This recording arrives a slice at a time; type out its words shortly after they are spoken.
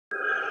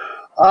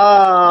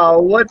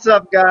What's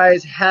up,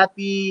 guys?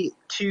 Happy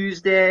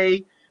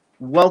Tuesday.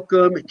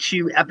 Welcome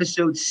to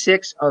episode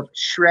 6 of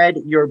Shred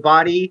Your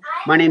Body.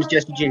 My name is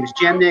Jesse James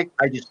Jamnick.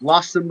 I just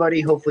lost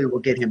somebody. Hopefully, we'll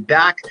get him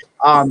back.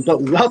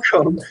 But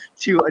welcome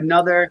to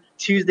another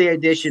Tuesday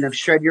edition of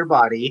Shred Your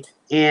Body.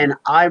 And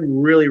I'm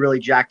really, really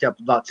jacked up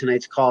about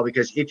tonight's call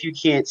because if you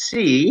can't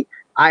see,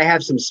 I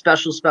have some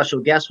special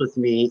guests with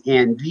me.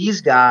 And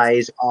these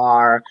guys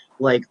are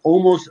like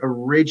almost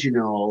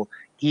original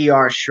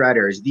ER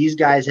shredders. These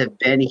guys have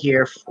been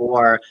here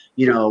for,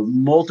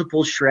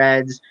 multiple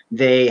shreds.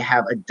 They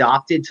have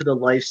adopted to the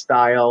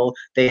lifestyle.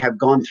 They have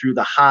gone through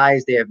the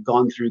highs. They have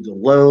gone through the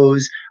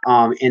lows.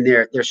 And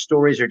their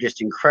stories are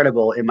just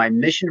incredible. And my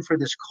mission for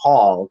this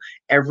call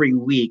every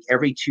week,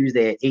 every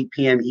Tuesday at 8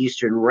 p.m.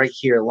 Eastern, right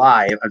here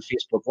live on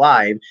Facebook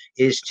Live,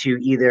 is to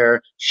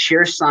either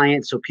share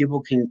science so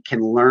people can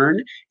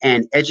learn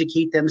and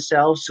educate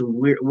themselves. So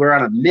we're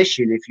on a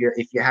mission,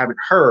 if you haven't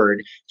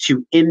heard,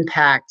 to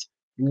impact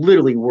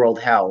literally world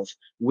health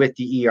with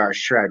the ER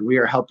shred. We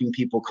are helping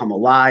people come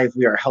alive.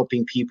 We are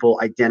helping people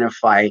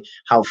identify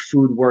how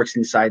food works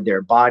inside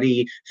their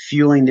body,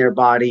 fueling their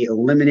body,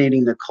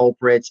 eliminating the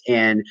culprits.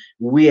 And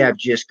we have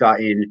just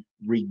gotten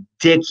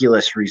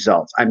ridiculous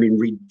results. I mean,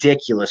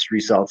 ridiculous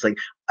results. Like,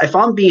 if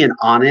I'm being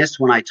honest,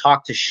 when I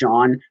talked to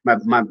Sean,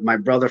 my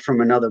brother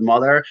from another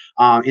mother,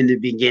 in the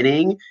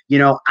beginning,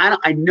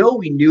 I know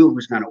we knew it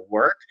was going to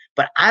work,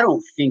 but I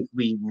don't think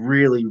we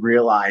really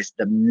realized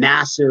the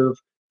massive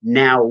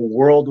now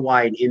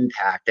worldwide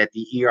impact that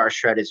the ER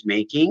shred is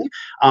making.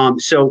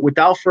 So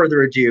without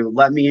further ado,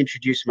 let me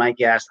introduce my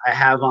guest. I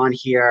have on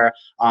here,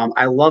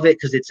 I love it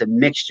because it's a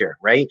mixture,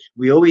 right?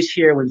 We always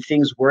hear when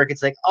things work,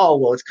 it's like, oh,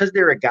 well, it's because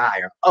they're a guy,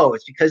 or oh,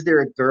 it's because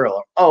they're a girl,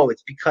 or oh,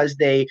 it's because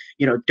they,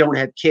 don't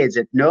have kids.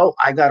 And no,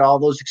 I got all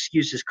those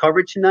excuses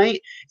covered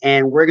tonight,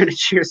 and we're going to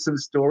share some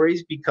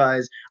stories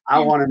because I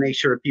want to make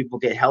sure people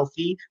get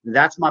healthy.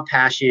 That's my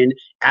passion.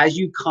 As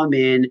you come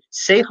in,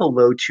 say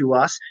hello to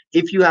us.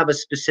 If you have a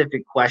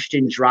specific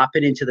question, drop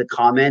it into the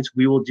comments.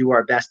 We will do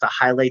our best to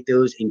highlight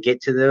those and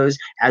get to those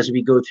as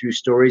we go through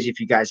stories. If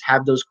you guys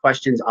have those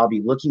questions, I'll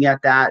be looking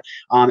at that.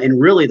 And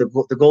really, the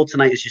goal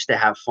tonight is just to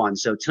have fun.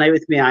 So tonight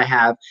with me, I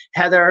have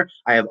Heather,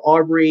 I have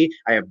Aubrey,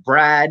 I have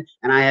Brad,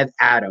 and I have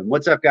Adam.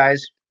 What's up,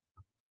 guys?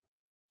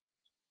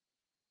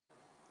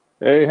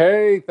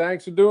 Hey,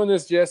 thanks for doing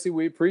this, Jesse.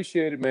 We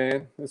appreciate it,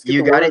 man. Let's get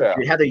You the got word it.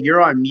 out. Heather, you're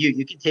on mute.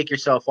 You can take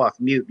yourself off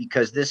mute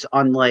because this,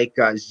 unlike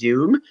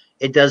Zoom,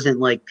 it doesn't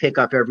like pick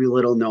up every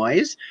little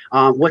noise.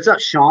 What's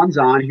up? Sean's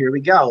on. Here we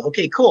go.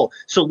 Okay, cool.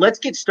 So let's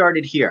get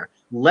started here.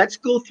 Let's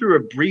go through a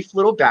brief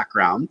little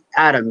background.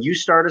 Adam, you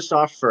start us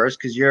off first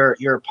because you're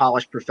a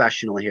polished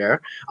professional here.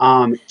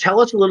 Tell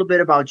us a little bit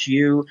about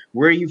you.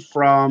 Where are you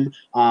from?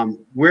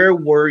 Where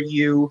were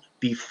you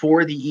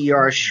before the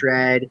ER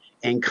shred?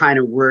 And kind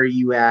of where are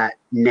you at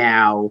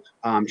now,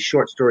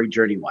 short story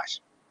journey wise?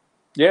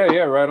 Yeah,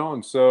 right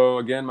on. So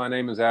again, my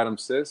name is Adam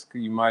Sisk.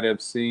 You might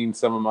have seen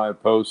some of my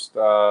posts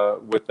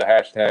with the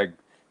hashtag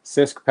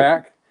Sisk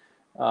Pack.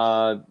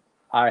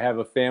 I have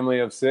a family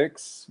of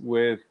 6,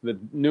 with the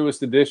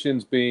newest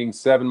additions being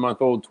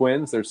 7-month-old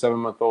twins. They're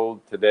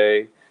 7-month-old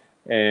today.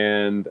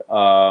 And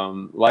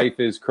life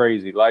is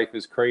crazy. Life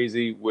is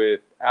crazy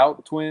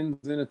without twins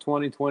in a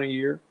 2020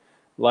 year.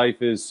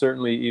 Life is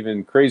certainly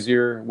even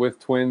crazier with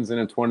twins in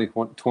a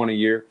 2020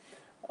 year.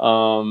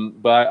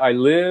 But I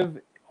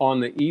live on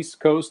the East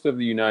Coast of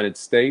the United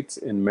States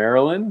in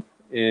Maryland.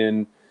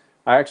 I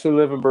actually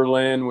live in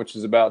Berlin, which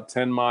is about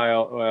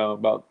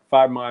about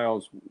 5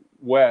 miles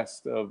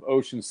west of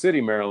Ocean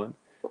City, Maryland.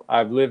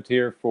 I've lived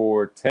here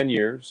for 10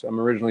 years. I'm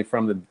originally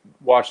from the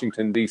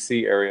Washington,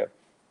 D.C. area.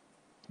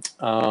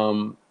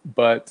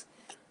 But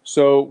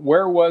so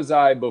where was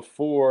I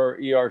before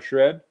ER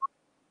Shred?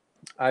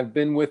 I've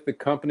been with the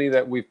company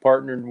that we've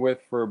partnered with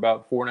for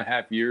about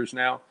 4.5 years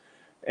now,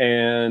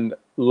 and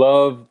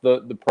love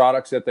the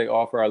products that they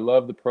offer. I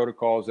love the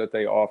protocols that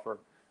they offer.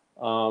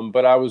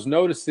 But I was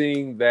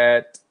noticing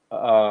that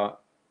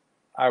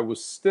I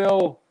was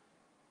still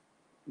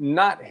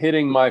not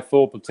hitting my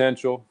full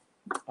potential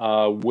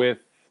with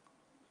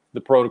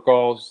the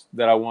protocols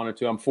that I wanted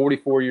to. I'm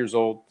 44 years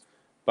old,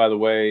 by the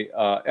way,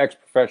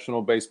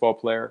 ex-professional baseball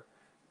player.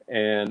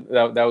 And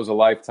that was a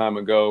lifetime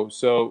ago.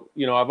 So,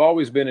 I've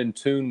always been in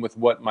tune with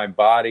what my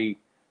body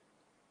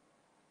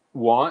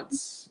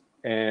wants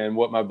and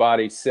what my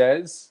body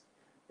says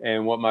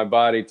and what my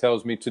body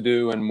tells me to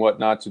do and what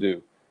not to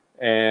do.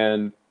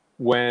 And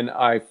when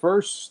I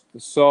first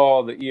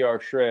saw the ER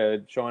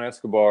Shred, Sean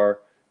Escobar,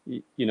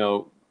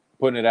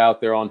 putting it out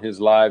there on his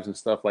lives and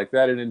stuff like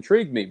that, it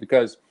intrigued me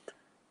because,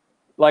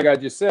 like I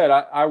just said,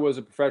 I was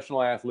a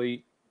professional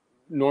athlete.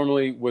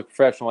 Normally with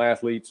professional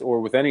athletes,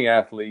 or with any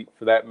athlete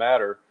for that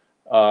matter,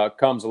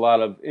 comes a lot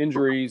of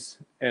injuries,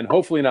 and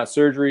hopefully not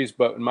surgeries,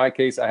 but in my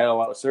case, I had a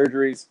lot of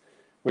surgeries,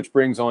 which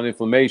brings on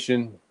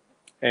inflammation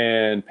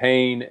and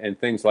pain and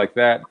things like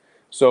that.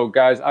 So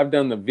guys, I've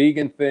done the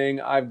vegan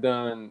thing. I've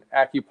done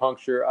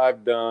acupuncture.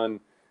 I've done,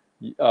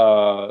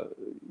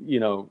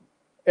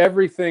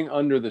 everything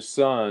under the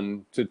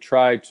sun to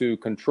try to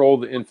control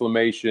the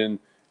inflammation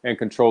and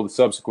control the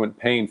subsequent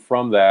pain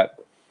from that.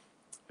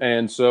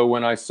 And so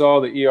when I saw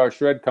the ER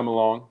Shred come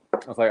along,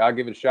 I was like, I'll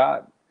give it a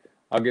shot.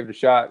 I'll give it a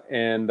shot.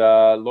 And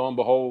lo and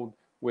behold,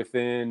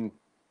 within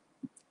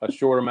a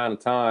short amount of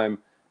time,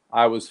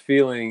 I was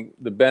feeling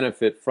the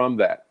benefit from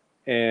that.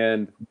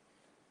 And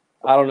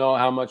I don't know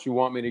how much you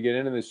want me to get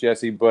into this,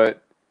 Jesse,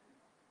 but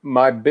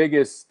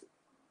the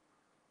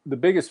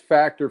biggest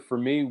factor for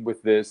me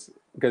with this,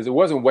 because it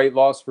wasn't weight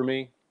loss for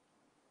me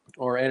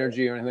or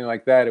energy or anything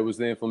like that, it was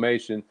the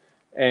inflammation.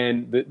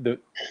 And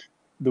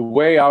the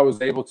way I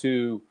was able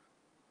to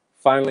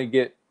finally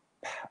get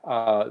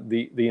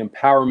the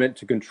empowerment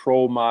to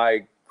control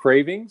my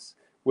cravings,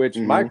 which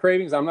my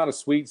cravings, I'm not a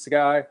sweets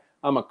guy.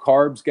 I'm a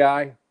carbs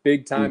guy,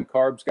 big time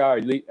carbs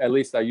guy. At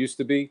least I used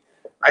to be.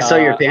 I saw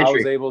your pantry. I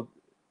was able.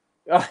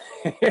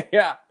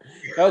 Yeah,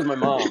 that was my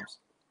mom's.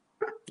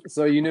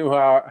 So you knew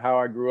how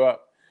I grew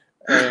up.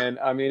 And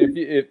I mean,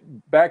 if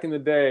back in the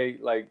day,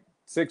 like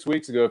 6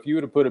 weeks ago, if you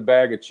would have put a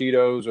bag of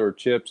Cheetos or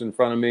chips in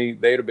front of me,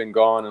 they'd have been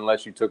gone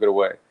unless you took it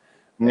away.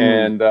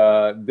 And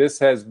this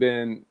has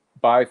been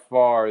by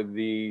far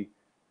the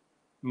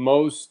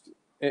most,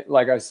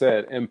 like I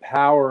said,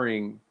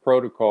 empowering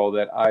protocol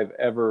that I've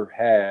ever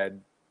had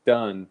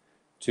done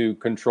to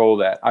control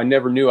that. I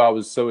never knew I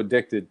was so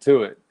addicted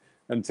to it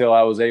until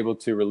I was able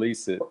to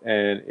release it.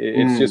 And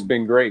it's just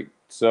been great.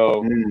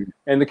 So,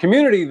 and the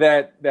community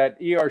that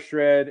ER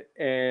Shred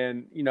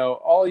and, you know,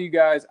 all you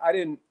guys,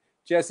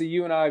 Jesse,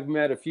 you and I have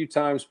met a few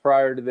times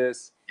prior to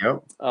this.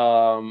 Yep.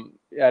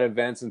 At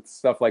events and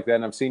stuff like that.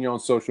 And I've seen you on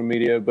social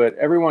media, but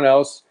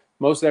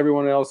most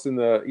everyone else in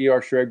the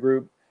ER Shred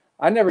group,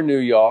 I never knew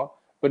y'all,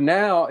 but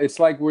now it's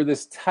like we're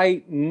this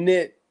tight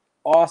knit,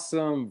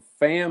 awesome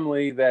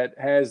family that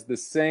has the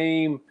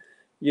same,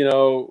 you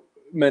know,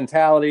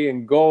 mentality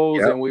and goals.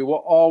 Yep. And we will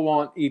all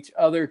want each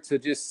other to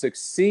just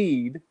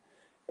succeed.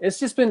 It's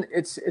just been,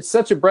 it's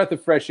such a breath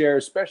of fresh air,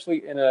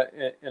 especially in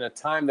a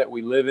time that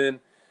we live in,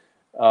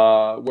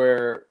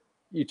 where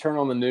you turn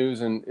on the news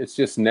and it's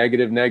just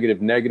negative,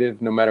 negative,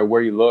 negative, no matter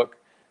where you look.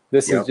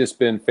 This has just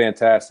been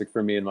fantastic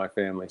for me and my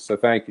family. So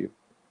thank you.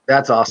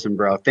 That's awesome,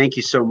 bro. Thank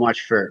you so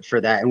much for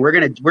that. And we're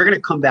gonna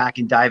come back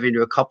and dive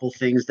into a couple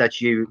things that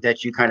you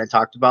kind of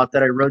talked about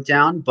that I wrote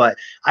down. But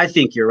I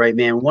think you're right,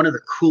 man. One of the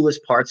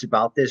coolest parts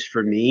about this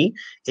for me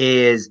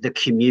is the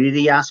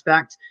community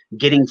aspect.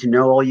 Getting to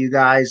know all you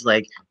guys,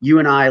 like you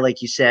and I,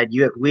 like you said,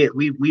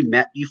 we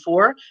met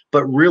before,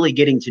 but really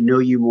getting to know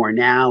you more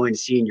now and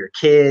seeing your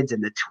kids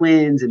and the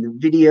twins and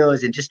the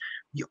videos and just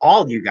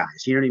all of you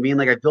guys, you know what I mean?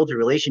 Like I've built a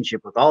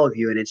relationship with all of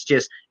you, and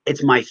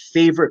it's my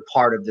favorite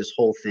part of this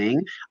whole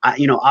thing.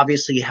 You know,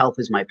 obviously health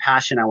is my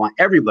passion. I want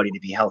everybody to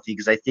be healthy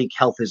because I think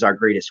health is our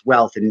greatest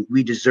wealth, and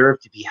we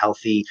deserve to be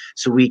healthy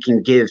so we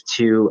can give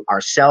to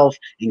ourselves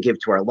and give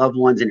to our loved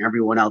ones and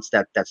everyone else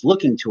that's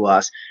looking to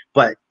us.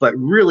 But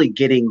really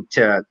getting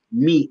to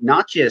meet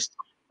not just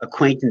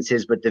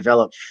acquaintances, but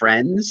develop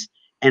friends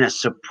and a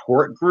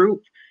support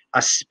group,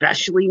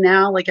 especially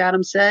now, like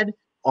Adam said.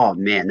 Oh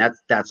man,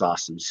 that's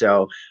awesome.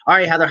 So, all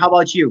right, Heather, how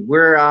about you?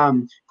 We're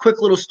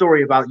quick little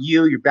story about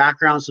you, your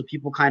background, so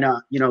people kind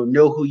of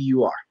know who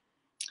you are.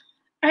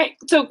 All right,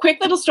 so quick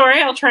little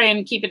story. I'll try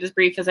and keep it as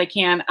brief as I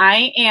can.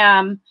 I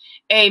am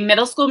a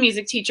middle school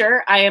music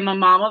teacher. I am a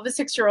mom of a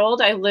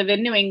 6-year-old. I live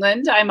in New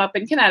England. I'm up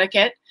in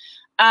Connecticut.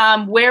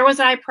 Where was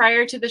I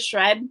prior to the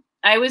Shred?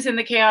 I was in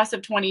the chaos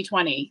of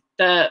 2020.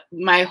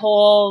 My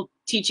whole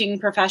teaching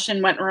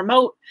profession went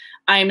remote.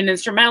 I'm an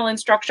instrumental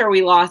instructor.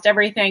 We lost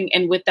everything.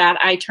 And with that,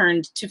 I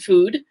turned to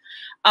food.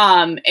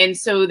 And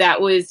so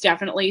that was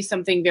definitely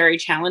something very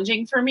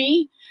challenging for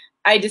me.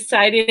 I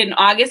decided in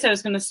August I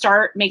was going to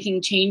start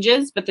making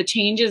changes, but the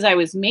changes I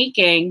was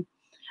making,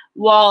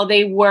 while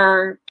they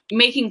were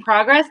making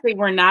progress, they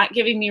were not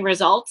giving me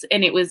results.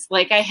 And it was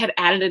like I had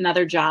added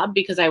another job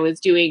because I was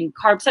doing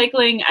carb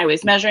cycling, I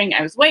was measuring,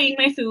 I was weighing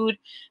my food,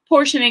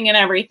 portioning and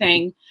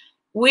everything,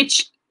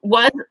 which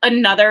was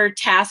another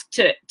task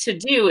to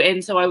do.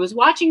 And so I was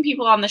watching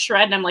people on the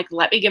Shred and I'm like,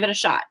 let me give it a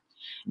shot.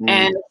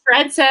 And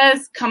Shred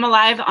says, come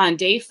alive on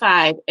day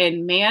 5.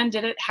 And man,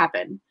 did it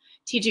happen.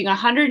 Teaching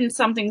 100 and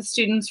something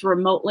students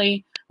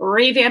remotely,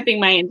 revamping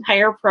my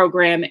entire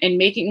program and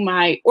making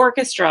my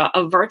orchestra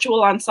a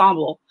virtual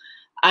ensemble.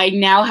 I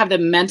now have the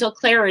mental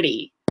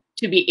clarity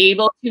to be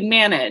able to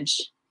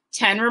manage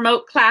 10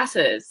 remote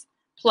classes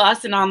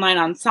plus an online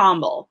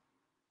ensemble.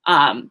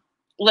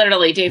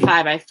 Literally day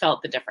 5, I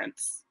felt the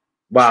difference.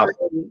 Wow.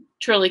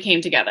 Truly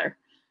came together.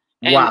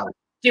 And wow.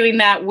 Doing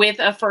that with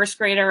a first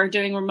grader,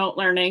 doing remote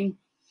learning,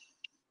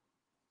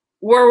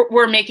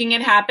 we're making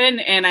it happen.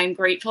 And I'm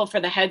grateful for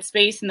the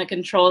headspace and the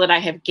control that I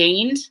have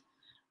gained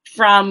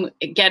from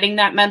getting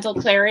that mental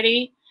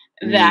clarity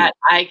that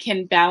I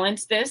can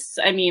balance this.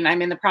 I mean,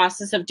 I'm in the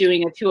process of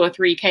doing a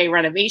 203K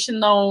renovation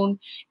loan,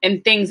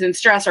 and things and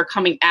stress are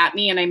coming at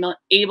me, and I'm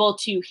able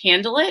to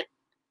handle it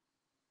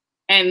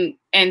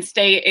and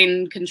stay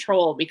in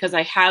control because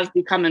I have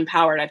become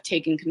empowered. I've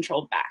taken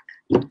control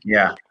back.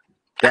 Yeah,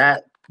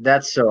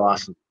 that's so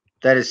awesome.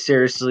 That is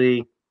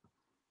seriously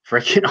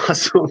freaking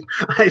awesome.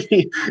 I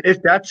mean,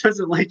 if that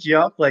doesn't light you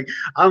up, like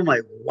I'm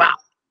like, wow,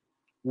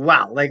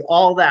 wow, like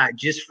all that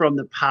just from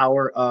the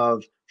power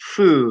of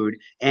food.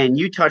 And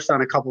you touched on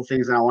a couple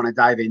things that I want to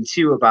dive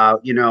into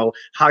about,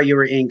 how you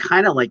were in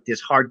kind of like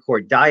this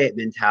hardcore diet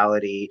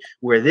mentality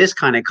where this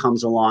kind of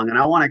comes along. And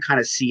I want to kind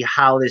of see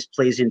how this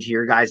plays into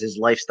your guys'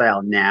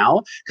 lifestyle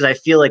now. Because I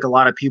feel like a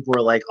lot of people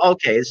are like,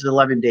 okay, this is an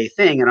 11-day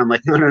thing. And I'm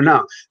like, no, no,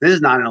 no, this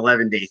is not an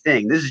 11-day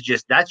thing. This is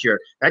just, that's your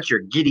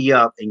giddy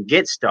up and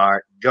get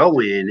start, go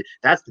in.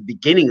 That's the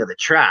beginning of the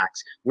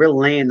tracks. We're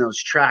laying those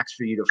tracks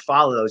for you to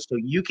follow so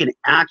you can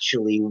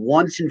actually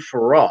once and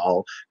for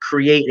all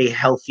create a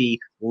healthy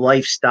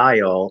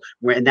lifestyle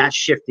and that's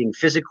shifting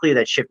physically,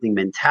 that's shifting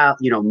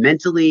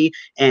mentally.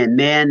 And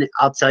man,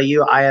 I'll tell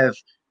you,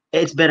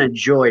 it's been a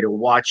joy to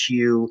watch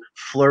you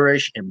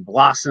flourish and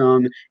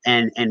blossom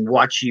and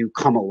watch you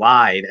come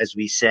alive, as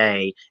we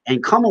say.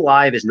 And come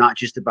alive is not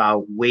just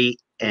about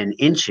weight and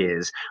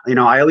inches.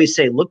 I always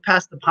say, look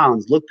past the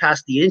pounds, look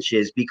past the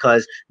inches,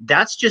 because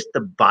that's just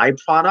the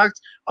byproduct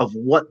of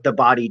what the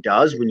body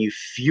does when you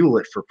fuel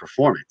it for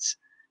performance.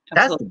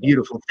 Absolutely. That's the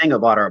beautiful thing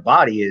about our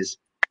body is,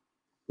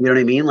 you know what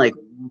I mean? Like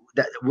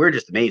that, we're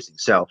just amazing.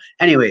 So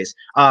anyways,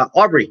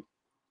 Aubrey,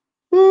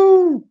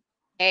 woo,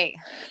 Hey,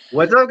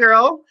 what's up,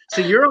 girl?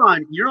 So you're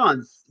on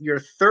your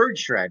third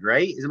shred,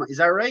 right? Is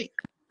that right?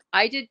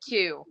 I did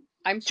two.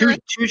 I'm sure.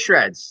 Two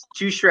shreds.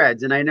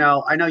 And I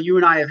know you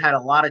and I have had a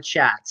lot of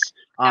chats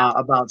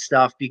about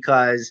stuff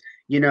because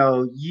you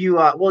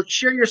well,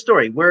 share your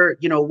story. Where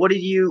what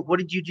did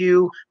you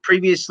do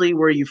previously?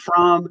 Where are you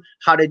from?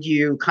 How did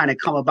you kind of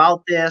come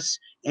about this?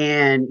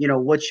 And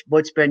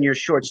what's been your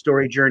short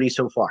story journey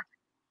so far?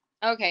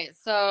 Okay,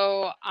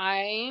 so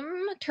I'm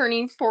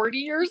turning 40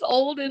 years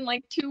old in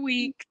like 2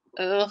 weeks.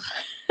 Ugh.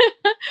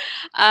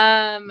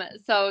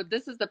 So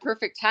this is the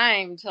perfect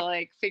time to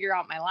like figure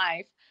out my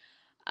life.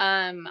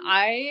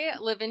 I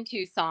live in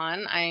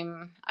Tucson. I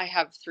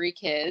have 3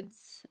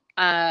 kids.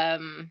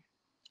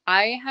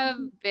 I have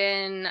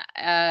been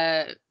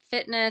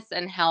fitness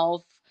and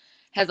health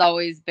has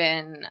always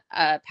been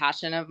a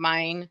passion of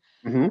mine.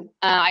 Mm-hmm.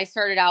 I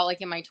started out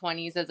like in my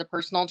 20s as a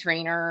personal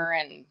trainer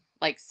and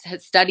like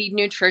had studied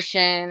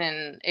nutrition,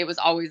 and it was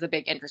always a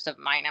big interest of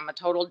mine.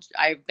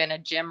 I've been a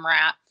gym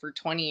rat for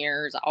 20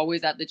 years,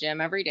 always at the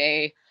gym every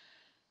day.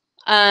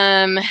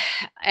 And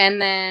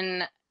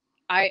then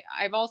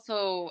I've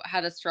also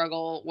had a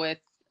struggle with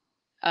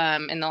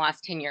in the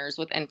last 10 years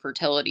with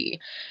infertility.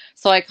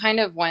 So I kind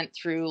of went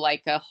through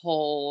like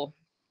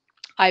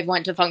I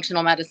went to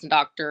functional medicine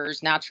doctors,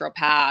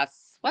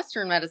 naturopaths,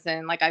 Western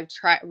medicine. Like I've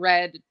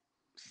read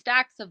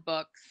stacks of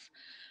books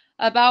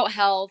about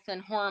health and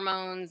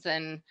hormones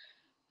and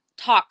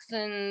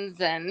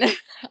toxins. And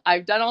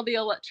I've done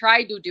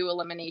tried to do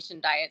elimination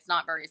diets,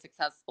 not very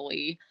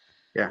successfully.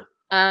 Yeah.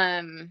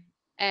 And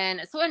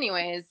so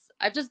anyways,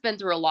 I've just been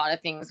through a lot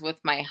of things with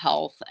my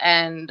health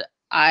and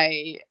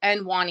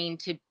wanting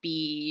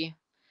to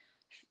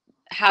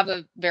have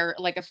a very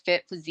like a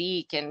fit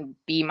physique and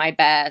be my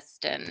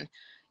best. And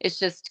it's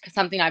just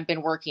something I've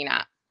been working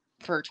at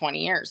for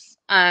 20 years.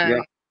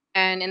 Yeah.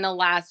 And in the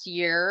last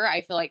year,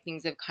 I feel like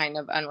things have kind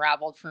of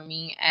unraveled for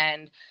me.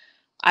 And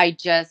I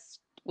just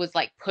was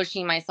like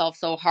pushing myself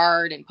so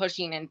hard and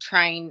pushing and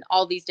trying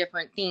all these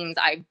different things.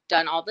 I've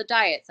done all the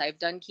diets. I've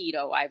done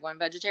keto. I've went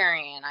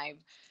vegetarian.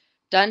 I've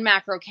done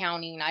macro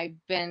counting.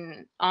 I've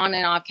been on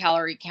and off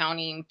calorie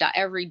counting,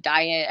 every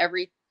diet,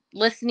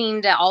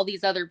 listening to all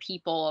these other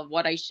people of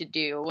what I should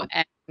do.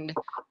 And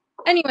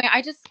anyway,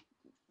 I just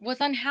was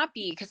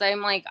unhappy because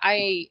I'm like,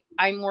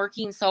 I'm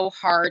working so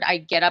hard. I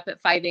get up at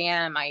 5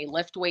 a.m. I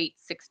lift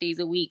weights 6 days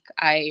a week.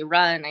 I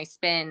run, I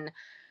spin.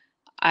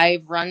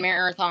 I've run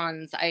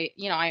marathons.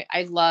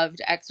 I loved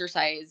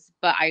exercise,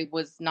 but I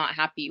was not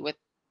happy with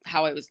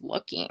how I was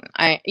looking.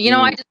 I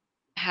just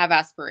have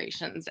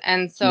aspirations.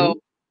 And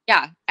so,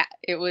 yeah,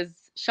 it was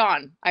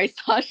Sean. I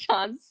saw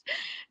Sean's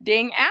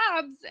dang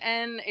abs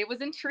and it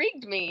was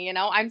intrigued me.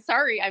 I'm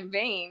sorry, I'm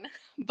vain,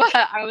 but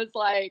I was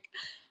like,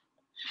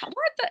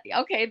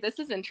 okay, this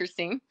is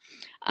interesting.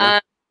 Yeah.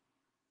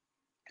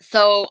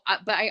 But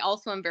I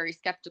also am very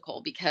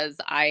skeptical because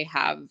I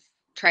have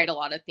tried a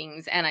lot of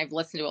things and I've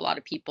listened to a lot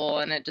of people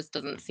and it just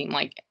doesn't seem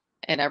like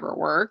it ever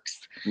works.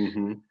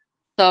 Mm-hmm.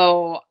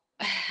 So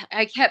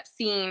I kept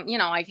seeing,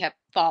 I kept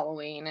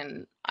following,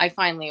 and I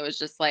finally was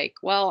just like,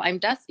 well,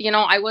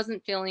 I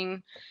wasn't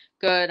feeling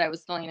good. I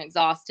was feeling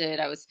exhausted.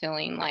 I was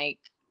feeling like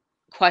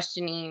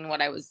questioning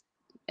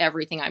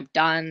everything I've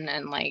done.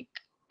 And like,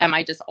 am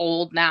I just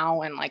old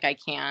now? And like, I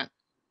can't,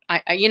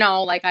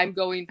 like I'm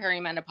going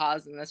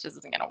perimenopause and this just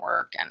isn't going to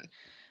work. And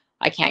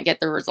I can't get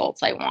the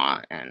results I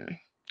want and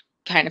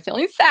kind of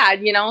feeling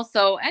sad,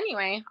 So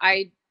anyway,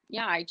 I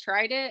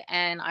tried it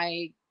and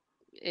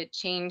it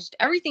changed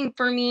everything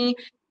for me.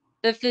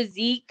 The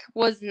physique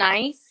was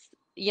nice.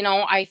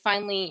 I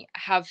finally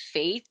have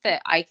faith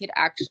that I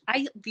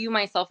view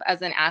myself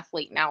as an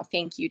athlete now.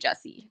 Thank you,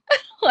 Jesse.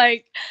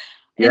 Like,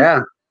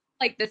 Yeah.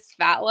 Like this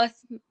fat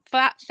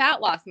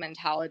loss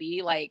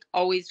mentality, like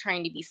always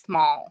trying to be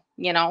small,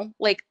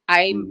 like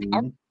I'm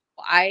powerful.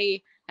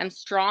 I am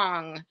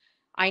strong.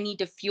 I need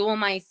to fuel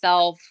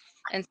myself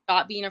and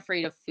stop being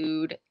afraid of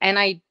food. And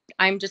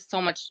I'm just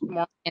so much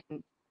more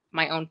in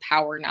my own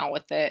power now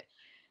with it.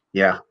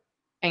 Yeah.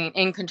 And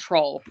in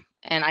control.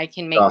 And I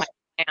can make my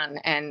plan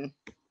and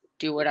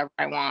do whatever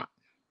I want.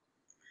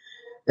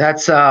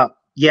 That's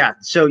yeah.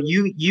 So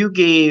you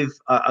gave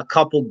a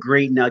couple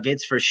great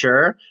nuggets for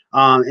sure,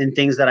 and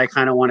things that I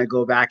kind of want to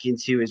go back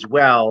into as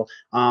well.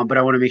 But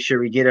I want to make sure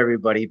we get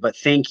everybody. But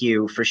thank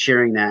you for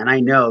sharing that. And I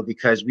know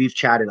because we've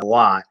chatted a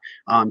lot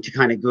to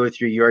kind of go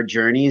through your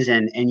journeys,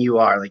 and you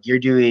are like you're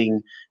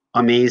doing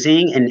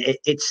amazing, and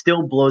it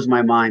still blows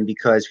my mind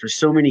because for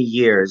so many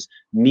years,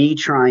 me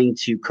trying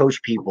to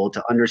coach people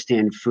to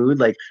understand food,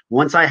 like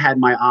once I had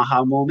my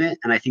aha moment,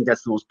 and I think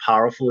that's the most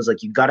powerful, is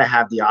like you got to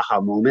have the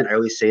aha moment. I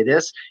always say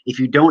this: if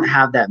you don't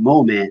have that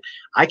moment,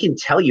 I can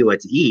tell you what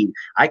to eat,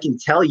 I can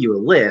tell you a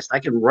list, I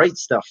can write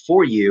stuff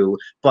for you,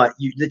 but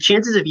the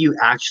chances of you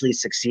actually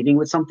succeeding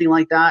with something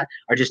like that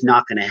are just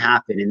not going to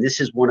happen. And this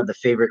is one of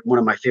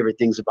my favorite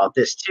things about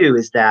this too,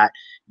 is that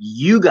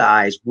you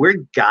guys,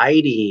 we're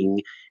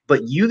guiding,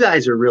 but you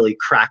guys are really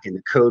cracking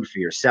the code for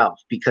yourself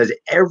because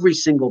every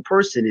single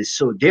person is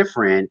so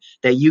different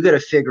that you got to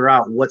figure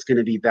out what's going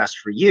to be best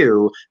for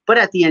you. But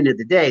at the end of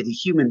the day, the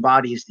human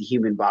body is the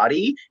human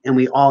body, and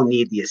we all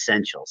need the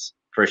essentials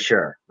for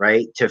sure,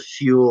 right? To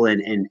fuel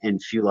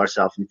and fuel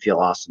ourselves and feel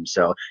awesome.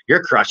 So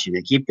you're crushing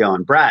it. Keep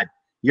going. Brad,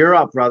 you're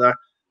up, brother.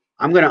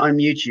 I'm going to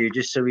unmute you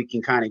just so we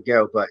can kind of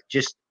go, but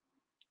just,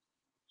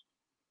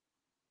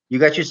 you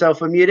got yourself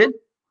unmuted?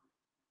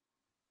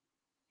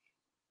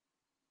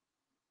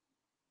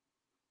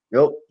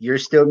 Nope, you're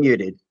still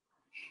muted.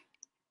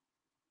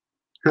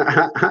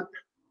 Let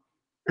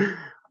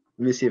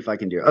me see if I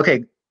can do it.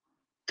 Okay,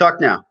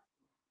 talk now.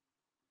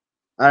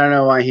 I don't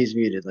know why he's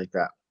muted like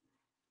that.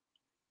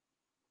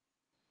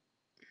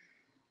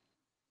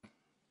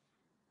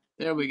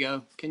 There we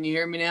go. Can you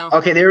hear me now?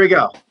 Okay, there we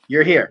go.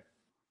 You're here.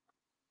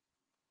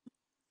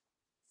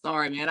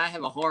 Sorry, man. I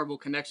have a horrible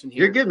connection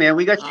here. You're good, man.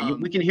 We got you.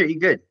 We can hear you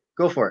good.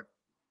 Go for it.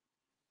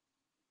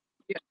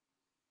 Yeah.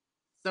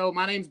 So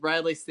my name's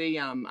Bradley C.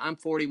 I'm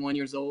 41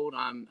 years old.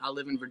 I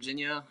live in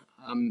Virginia.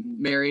 I'm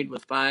married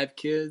with 5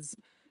 kids,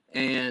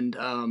 and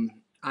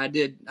I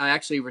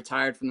actually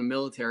retired from the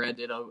military. I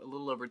did a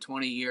little over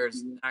 20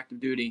 years active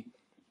duty,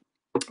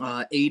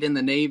 8 in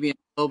the Navy and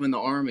 12 in the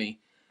Army.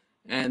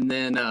 And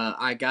then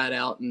I got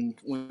out and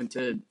went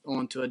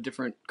on to a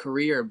different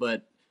career.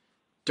 But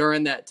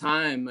during that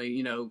time,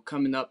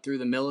 coming up through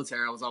the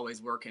military, I was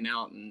always working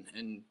out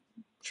and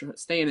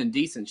staying in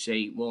decent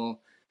shape.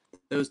 Well,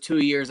 those 2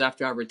 years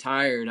after I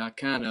retired, I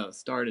kind of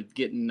started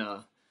getting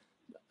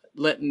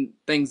letting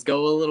things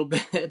go a little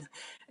bit.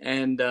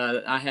 And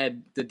I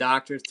had the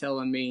doctors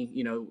telling me,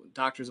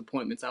 doctor's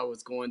appointments I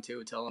was going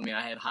to telling me I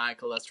had high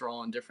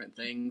cholesterol and different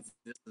things.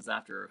 This was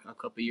after a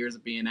couple of years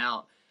of being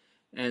out.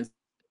 And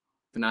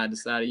I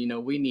decided,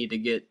 we need to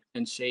get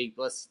in shape.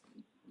 Let's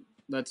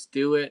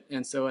do it.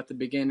 And so at the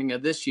beginning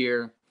of this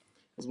year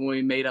is when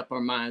we made up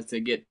our minds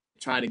to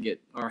try to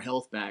get our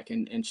health back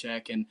in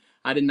check. And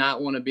I did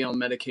not want to be on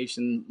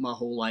medication my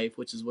whole life,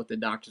 which is what the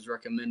doctors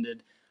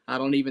recommended. I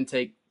don't even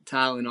take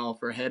Tylenol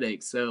for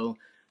headaches. So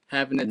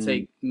having to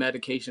take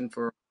medication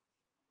for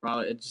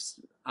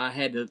I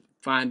had to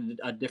find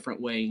a different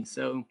way.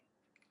 So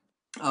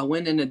I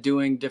went into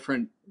doing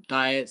different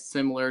diets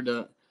similar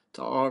to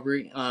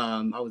Aubrey.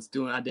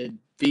 I did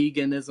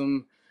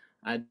veganism,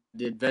 I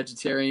did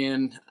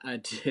vegetarian, I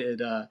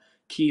did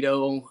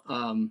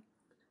keto,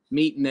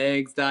 meat and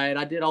eggs diet.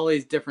 I did all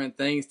these different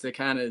things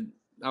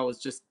I was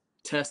just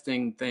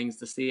testing things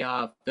to see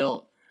how I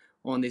felt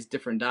on these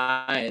different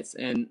diets.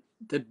 And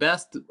the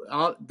best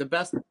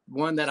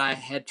one that I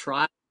had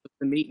tried was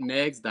the meat and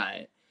eggs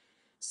diet.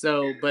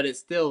 So, but it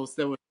still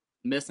was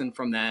missing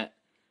from that.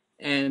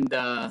 And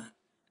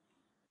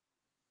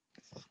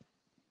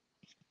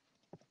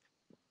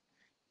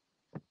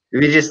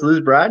Did we just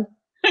lose Brad?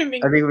 I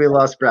think we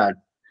lost Brad.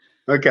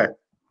 Okay.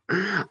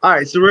 All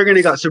right, so we're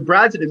gonna go. So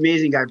Brad's an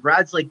amazing guy.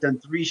 Brad's like done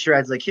 3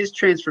 shreds. Like his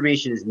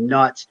transformation is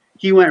nuts.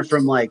 He went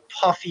from like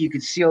puffy, you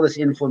could see all this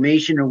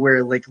inflammation, to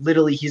where like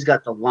literally he's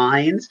got the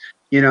lines.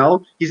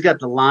 He's got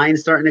the lines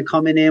starting to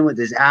coming in with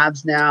his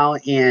abs now,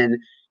 and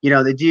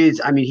the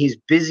dude's. I mean, he's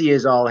busy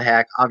as all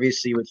heck.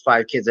 Obviously, with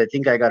 5 kids, I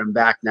think I got him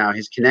back now.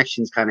 His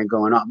connection's kind of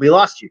going on. We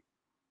lost you.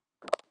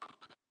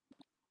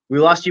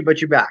 But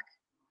you're back.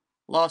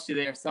 Lost you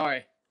there.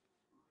 Sorry.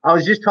 I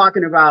was just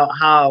talking about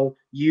how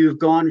you've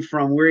gone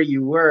from where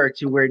you were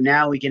to where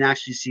now we can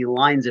actually see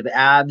lines of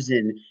abs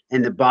and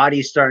the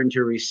body starting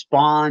to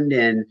respond.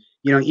 And,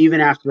 even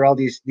after all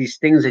these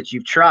things that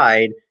you've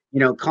tried,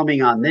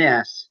 coming on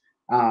this,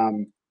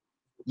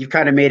 you've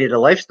kind of made it a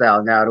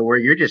lifestyle now to where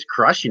you're just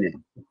crushing it.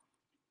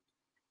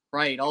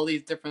 Right. All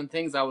these different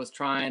things I was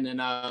trying,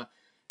 and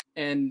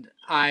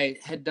I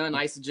had done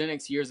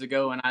isogenics years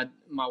ago, and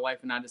my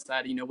wife and I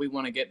decided, we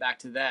want to get back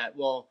to that.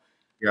 Well,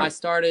 yeah.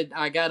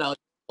 I got a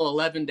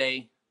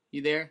 11-day.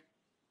 You there?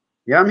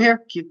 Yeah, I'm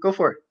here. Go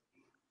for it.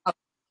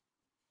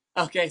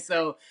 Okay.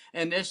 So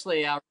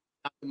initially I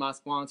to my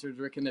sponsors,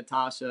 Rick and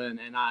Natasha, and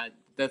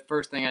the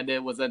first thing I did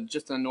was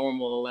just a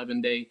normal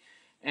 11-day,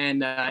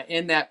 and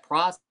in that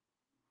process,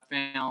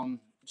 I found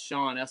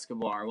Sean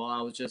Escobar while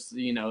I was just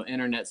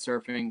internet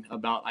surfing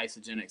about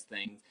isogenics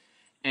things,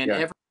 and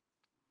Yeah.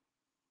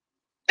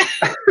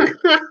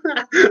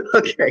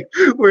 Okay,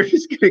 we're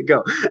just gonna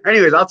go.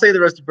 Anyways, I'll tell you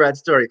the rest of Brad's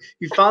story.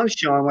 He found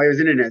Sean while he was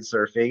internet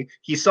surfing.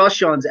 He saw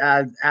Sean's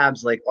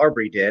abs like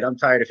Aubrey did. I'm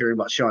tired of hearing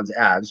about Sean's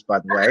abs, by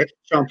the way.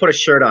 Sean, put a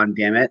shirt on,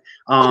 damn it.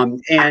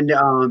 And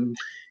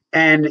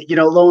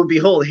lo and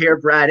behold, here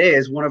Brad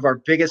is one of our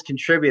biggest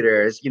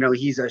contributors.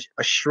 He's a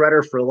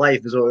shredder for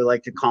life, is what we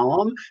like to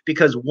call him,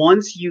 because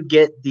once you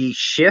get the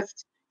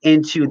shift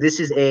into this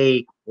is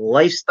a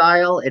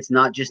lifestyle, it's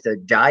not just a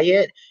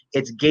diet.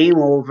 It's game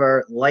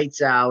over,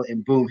 lights out,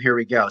 and boom, here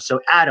we go.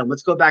 So Adam,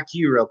 let's go back to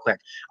you real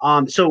quick.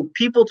 So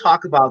people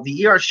talk about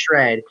the ER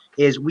Shred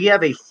is we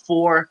have a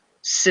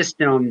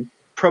 4-system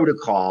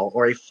protocol,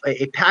 or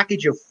a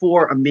package of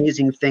 4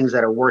 amazing things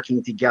that are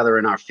working together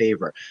in our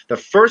favor. The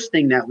first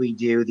thing that we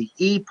do, the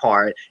E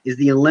part, is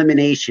the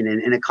elimination.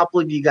 And a couple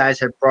of you guys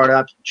have brought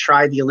up,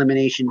 tried the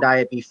elimination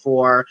diet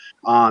before.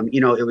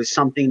 It was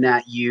something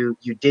that you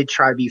did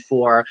try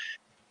before.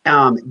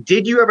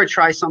 Did you ever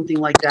try something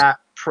like that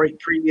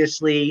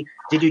previously?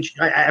 Did you?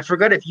 I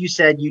forgot if you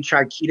said you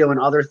tried keto and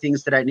other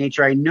things to that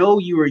nature. I know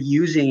you were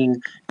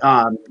using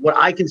what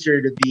I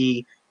consider to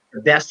be the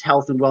best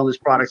health and wellness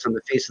products on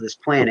the face of this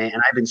planet, and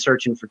I've been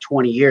searching for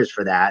 20 years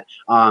for that.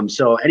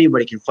 So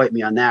anybody can fight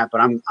me on that, but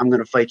I'm going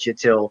to fight you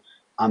till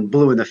I'm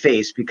blue in the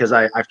face, because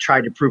I've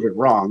tried to prove it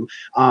wrong.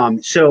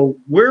 So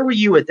where were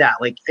you with that?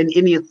 Like,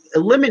 in the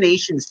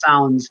elimination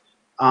sounds.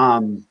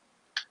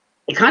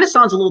 It kind of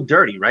sounds a little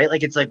dirty, right?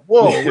 Like, it's like,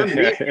 whoa,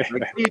 elimination. Like,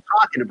 what are you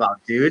talking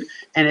about, dude?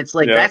 And it's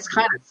like, that's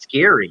kind of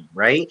scary,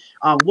 right?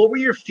 What were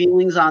your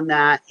feelings on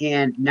that?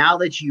 And now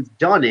that you've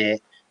done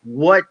it,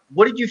 what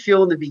did you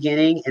feel in the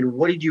beginning, and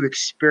what did you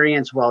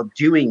experience while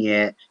doing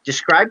it?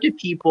 Describe to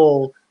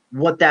people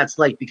what that's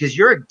like, because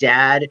you're a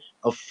dad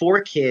of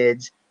 4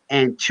 kids,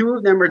 and 2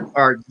 of them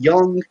are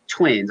young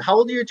twins. How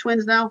old are your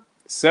twins now?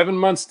 7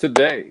 months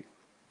today.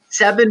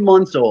 7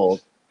 months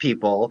old,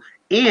 people.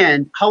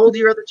 And how old are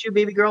your other 2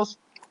 baby girls?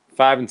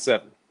 5 and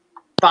 7.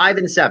 5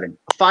 and 7.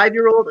 A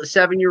 5-year-old, a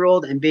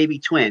 7-year-old, and baby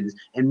twins.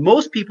 And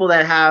most people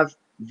that have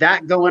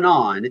that going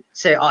on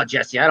say, "Oh,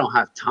 Jesse, I don't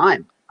have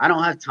time. I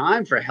don't have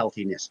time for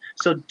healthiness."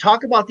 So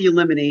talk about the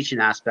elimination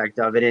aspect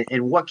of it,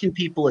 and what can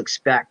people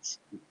expect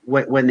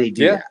when they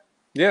do that?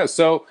 Yeah.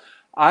 So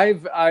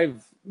I've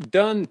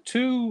done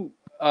 2,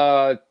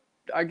 I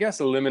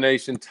guess,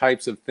 elimination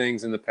types of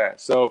things in the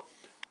past. So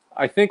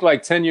I think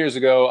like 10 years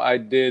ago, I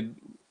did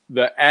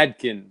the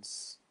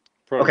Atkins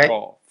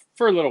protocol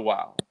for a little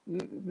while.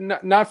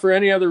 Not for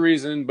any other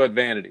reason but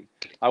vanity.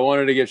 I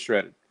wanted to get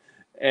shredded.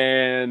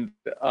 And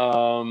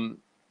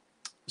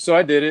so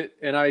I did it,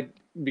 and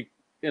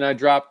I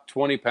dropped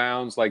 20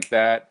 pounds like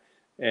that,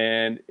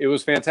 and it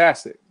was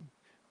fantastic.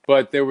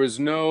 But there was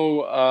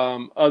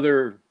no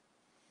other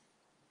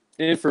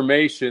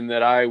information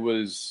that I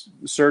was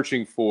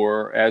searching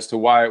for as to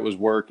why it was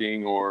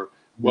working, or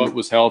what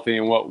was healthy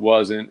and what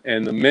wasn't.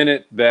 And the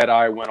minute that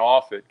I went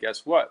off it,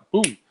 guess what?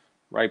 Boom,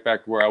 right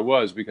back to where I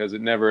was, because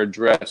it never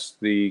addressed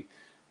the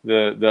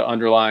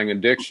underlying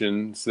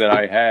addictions that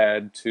I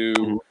had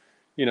to,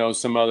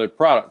 some other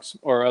products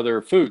or other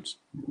foods.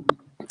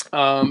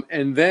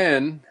 And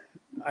then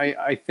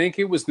I think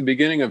it was the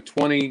beginning of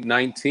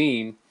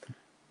 2019.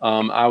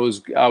 I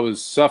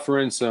was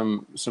suffering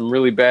some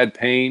really bad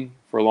pain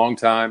for a long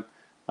time.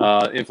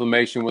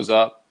 Inflammation was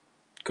up,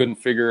 couldn't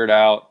figure it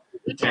out.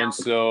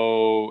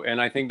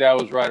 And I think that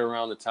was right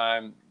around the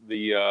time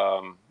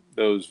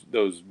those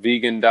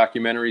vegan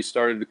documentaries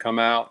started to come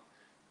out.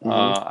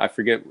 I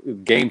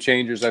forget, Game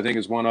Changers, I think,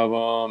 is one of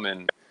them,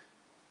 and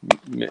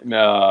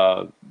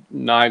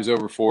Knives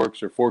Over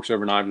Forks, or Forks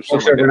Over Knives,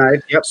 or something like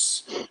that.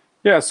 Knives, yep.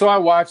 Yeah, so I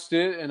watched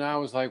it, and I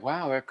was like,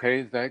 wow,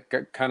 okay, that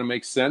kind of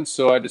makes sense.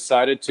 So I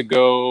decided to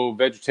go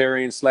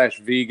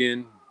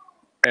vegetarian/vegan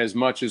as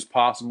much as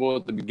possible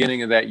at the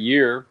beginning of that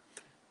year.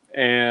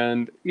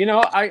 And,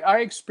 I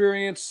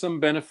experienced some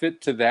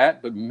benefit to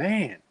that, but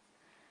man,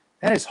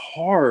 that is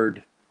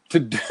hard to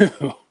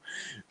do.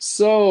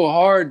 So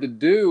hard to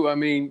do. I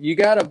mean, you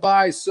got to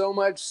buy so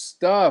much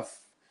stuff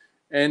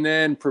and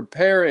then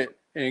prepare it,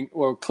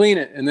 or clean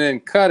it, and then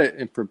cut it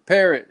and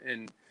prepare it.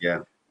 And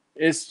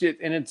it's just,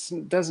 and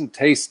it doesn't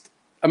taste,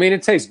 I mean,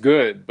 it tastes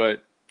good, and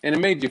it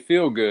made you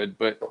feel good,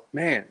 but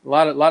man, a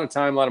lot of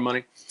time, a lot of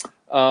money.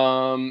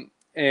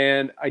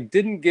 And I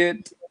didn't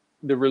get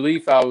the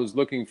relief I was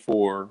looking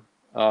for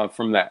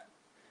from that.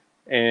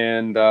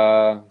 And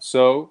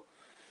so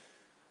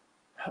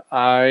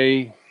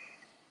I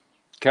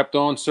kept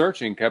on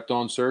searching.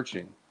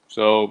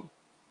 So,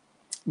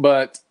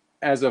 but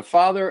as a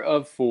father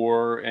of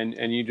 4,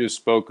 and you just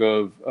spoke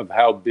of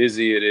how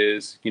busy it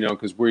is,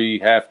 because we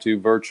have to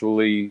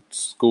virtually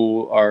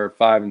school our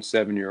 5 and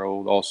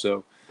 7-year-old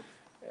also.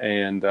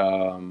 And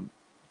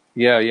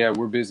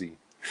we're busy.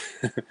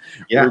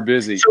 We're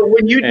busy. So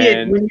when you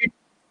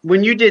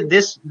when you did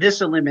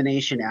this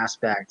elimination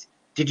aspect,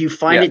 did you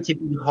find Yeah. it to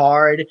be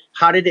hard?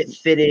 How did it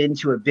fit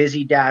into a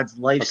busy dad's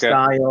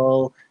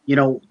lifestyle? You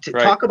know, to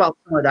Right. talk about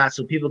some of that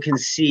so people can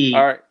see,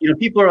 All right. you know,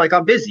 people are like,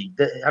 I'm busy.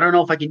 I don't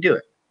know if I can do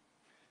it.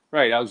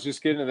 Right. I was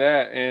just getting to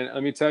that. And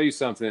let me tell you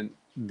something.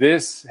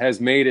 This has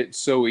made it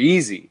so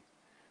easy.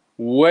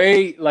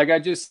 Way, like I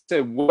just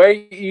said,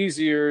 way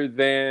easier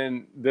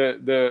than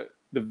the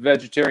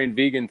vegetarian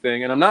vegan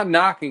thing. And I'm not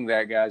knocking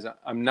that, guys.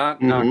 I'm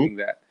not knocking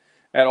that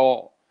at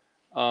all.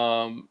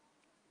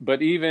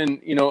 But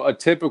even, you know, a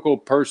typical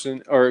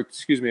person, or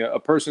excuse me, a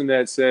person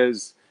that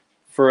says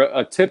for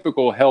a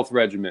typical health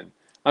regimen,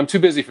 I'm too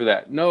busy for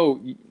that. No,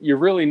 you're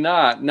really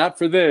not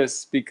for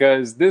this,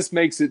 because this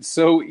makes it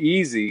so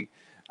easy.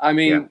 I Yeah.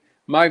 mean,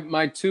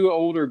 my two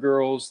older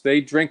girls,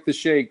 they drink the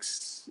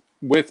shakes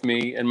with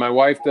me, and my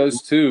wife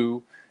does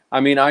too. I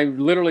mean, I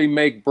literally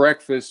make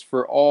breakfast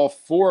for all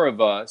four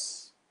of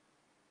us,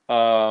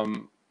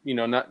 you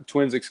know, not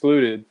twins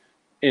excluded,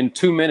 in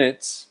 2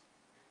 minutes,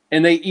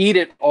 and they eat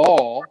it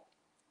all,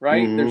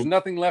 right? There's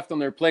nothing left on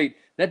their plate.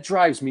 That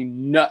drives me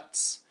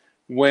nuts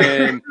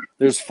when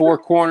there's four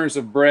corners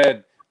of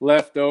bread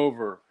left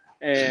over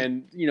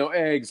and, you know,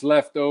 eggs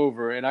left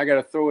over, and I got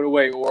to throw it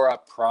away, or I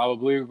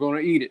probably are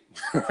going to eat it,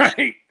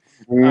 right?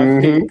 I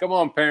mean, come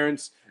on,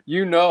 parents.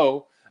 You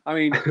know, I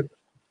mean,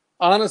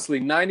 honestly,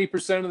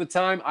 90% of the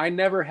time, I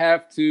never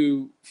have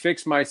to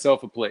fix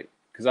myself a plate,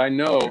 because I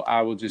know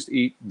I will just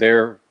eat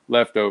their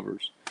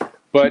leftovers.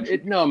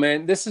 But no,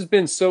 man, this has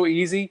been so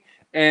easy.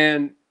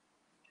 And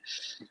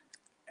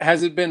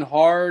has it been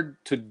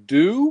hard to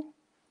do?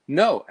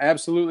 No,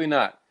 absolutely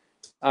not.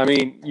 I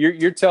mean,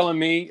 you're telling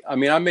me. I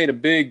mean, I made a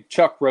big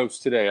chuck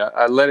roast today.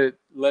 I let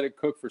it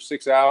cook for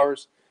 6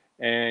 hours,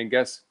 and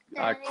guess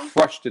I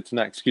crushed it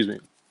tonight. Excuse me,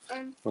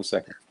 1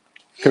 second.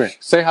 Come here.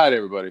 Say hi to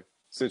everybody,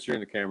 since you're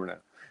in the camera now.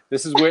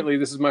 This is Whitley.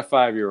 This is my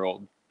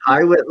 5-year-old.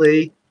 Hi,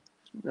 Whitley.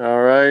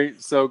 All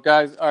right. So,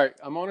 guys, all right,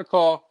 I'm on a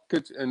call,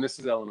 and this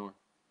is Eleanor.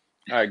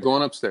 All right,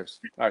 going upstairs.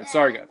 All right,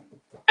 sorry, guys.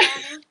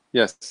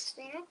 Yes.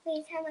 May I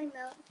please have my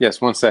milk? Yes,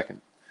 1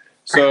 second.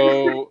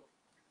 So,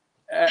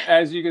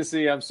 as you can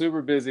see, I'm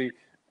super busy,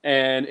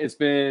 and it's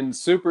been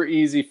super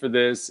easy for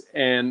this,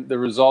 and the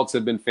results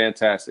have been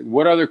fantastic.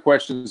 What other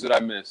questions did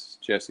I miss,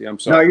 Jesse? I'm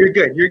sorry. No, you're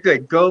good. You're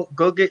good. Go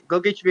get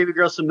your baby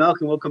girl some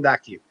milk, and we'll come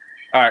back to you.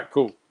 All right,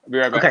 cool. I'll be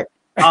right back. Okay.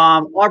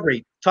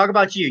 Aubrey, talk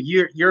about you.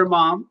 You're a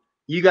mom.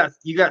 You got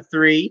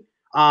three.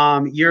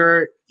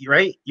 You're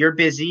right. You're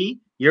busy.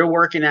 You're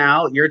working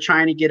out. You're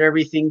trying to get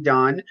everything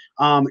done.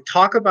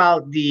 Talk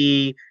about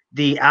the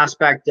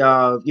aspect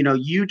of, you know,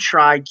 you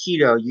tried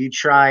keto, you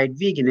tried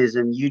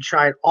veganism, you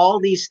tried all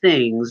these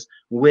things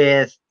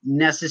with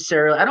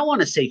necessarily, I don't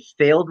want to say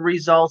failed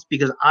results,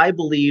 because I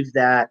believe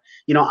that,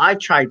 you know, I've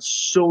tried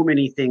so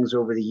many things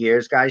over the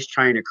years, guys,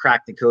 trying to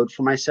crack the code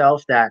for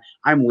myself, that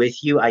I'm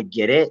with you. I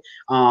get it.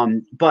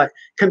 But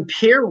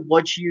compare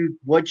what you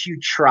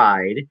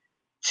tried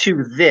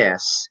to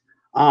this,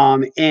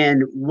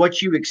 and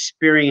what you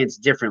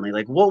experienced differently.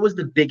 Like, what was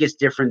the biggest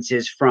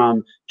differences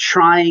from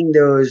trying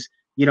those,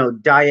 you know,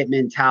 diet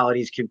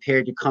mentalities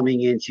compared to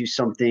coming into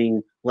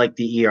something like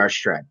the ER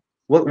shred?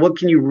 What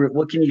can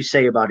you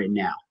say about it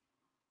now?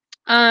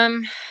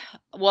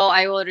 Well,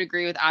 I would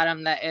agree with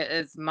Adam that it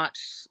is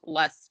much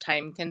less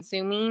time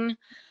consuming.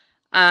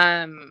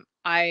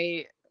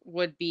 I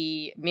would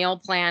be meal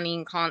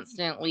planning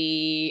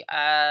constantly,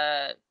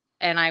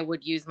 and I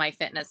would use my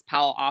Fitness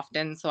Pal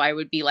often. So I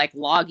would be like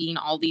logging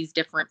all these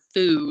different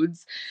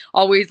foods,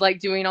 always like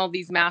doing all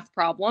these math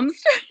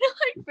problems, trying to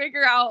like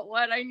figure out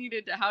what I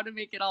needed to, how to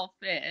make it all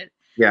fit.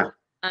 Yeah.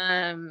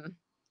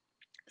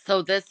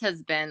 So this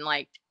has been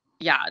like,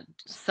 yeah,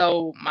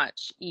 so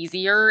much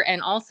easier.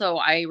 And also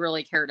I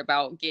really cared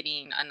about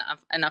getting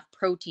enough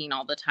protein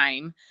all the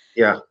time.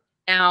 Yeah.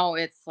 Now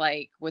it's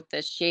like with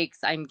the shakes,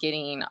 I'm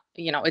getting,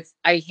 you know,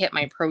 I hit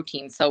my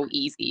protein so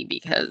easy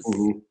because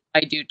I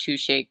do 2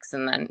 shakes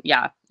and then,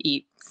 yeah,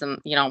 eat some,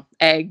 you know,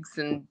 eggs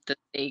and the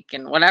steak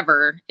and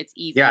whatever. It's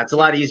easy. Yeah, it's a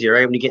lot easier,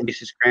 right? When you get into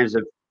 6 grams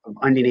of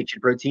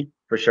undenatured protein,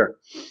 for sure.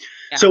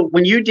 Yeah. So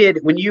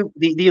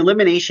the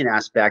elimination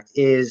aspect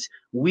is,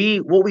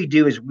 what we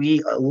do is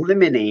we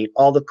eliminate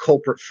all the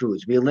culprit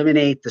foods. We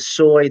eliminate the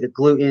soy, the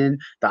gluten,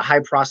 the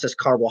high processed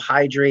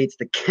carbohydrates,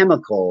 the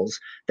chemicals,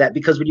 that,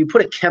 because when you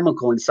put a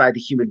chemical inside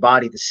the human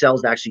body, the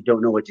cells actually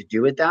don't know what to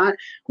do with that.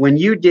 When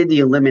you did the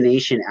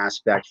elimination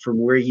aspect from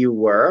where you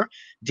were,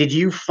 did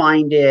you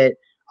find it,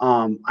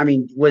 I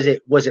mean, was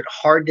it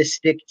hard to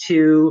stick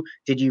to?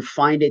 Did you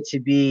find it to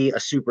be a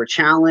super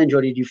challenge,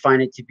 or did you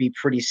find it to be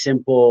pretty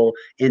simple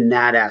in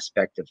that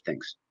aspect of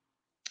things?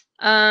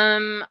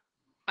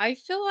 I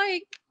feel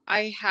like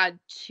I had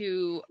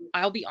to,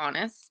 I'll be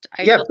honest.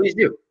 Yeah, please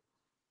do.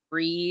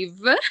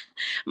 Grieve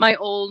my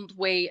old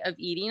way of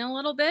eating a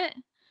little bit.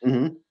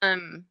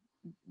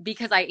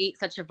 Because I ate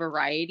such a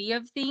variety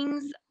of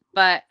things,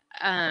 but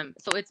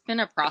so it's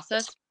been a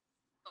process,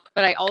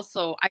 but I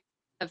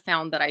have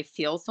found that I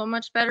feel so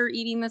much better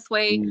eating this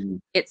way.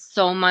 It's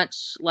so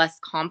much less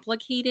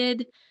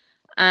complicated.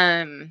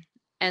 And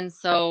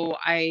so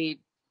I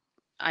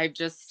I've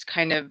just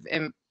kind of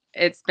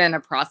it's been a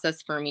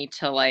process for me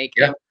to like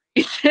Yeah.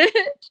 embrace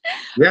it.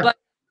 Yeah. But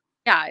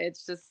yeah,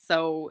 it's just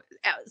so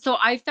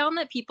I found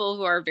that people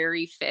who are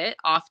very fit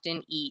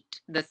often eat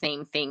the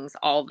same things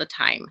all the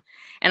time.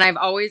 And I've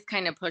always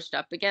kind of pushed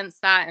up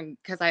against that, and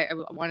because I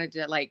wanted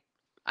to like,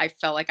 I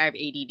felt like I have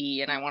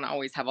ADD and I want to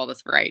always have all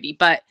this variety,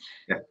 but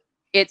Yeah.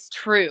 it's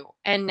true.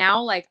 And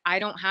now like I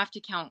don't have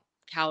to count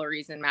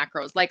calories and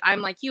macros. Like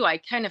I'm like you, I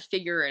kind of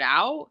figure it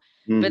out,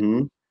 but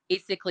Mm-hmm.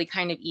 basically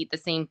kind of eat the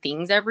same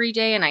things every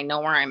day and I know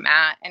where I'm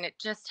at, and it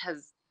just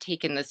has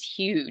taken this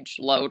huge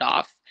load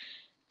off.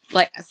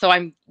 Like, so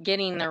I'm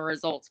getting the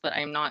results, but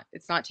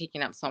it's not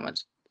taking up so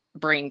much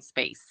brain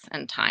space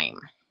and time.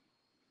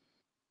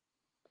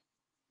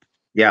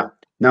 Yeah,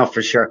 no,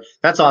 for sure.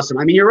 That's awesome.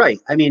 I mean, you're right.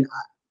 I mean,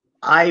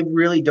 I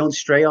really don't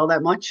stray all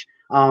that much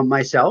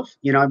myself.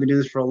 You know, I've been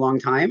doing this for a long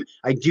time.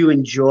 I do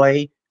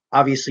enjoy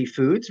obviously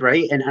foods,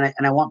 right? And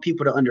I want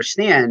people to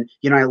understand,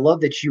 you know, I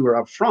love that you were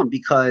upfront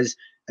because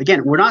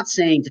again, we're not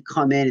saying to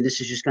come in and this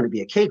is just going to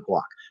be a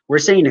cakewalk. We're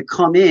saying to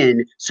come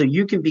in so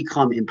you can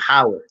become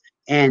empowered.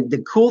 And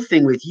the cool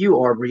thing with you,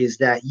 Aubrey, is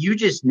that you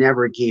just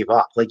never gave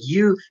up. Like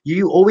you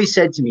always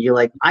said to me, you're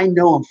like, I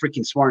know I'm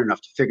freaking smart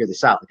enough to figure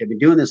this out. Like I've been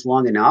doing this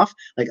long enough.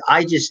 Like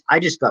I just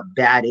got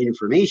bad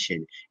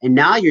information. And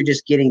now you're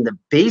just getting the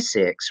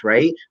basics,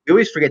 right? We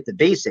always forget the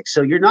basics.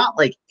 So you're not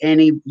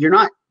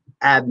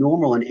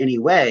abnormal in any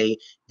way.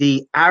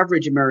 The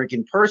average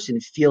American person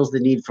feels the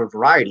need for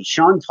variety.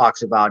 Sean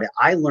talks about it.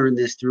 I learned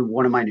this through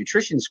one of my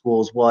nutrition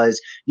schools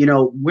was, you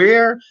know,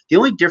 where the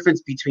only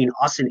difference between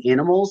us and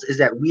animals is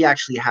that we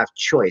actually have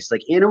choice.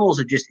 Like animals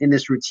are just in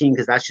this routine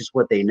because that's just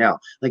what they know.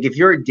 Like if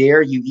you're a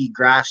deer, you eat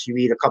grass, you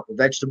eat a couple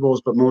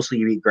vegetables, but mostly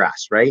you eat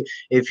grass, right?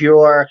 If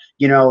you're,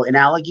 you know, an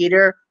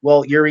alligator,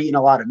 well, you're eating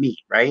a lot of meat,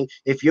 right?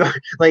 If you're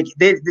like,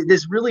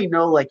 there's really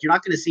no, like, you're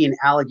not going to see an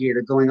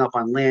alligator going up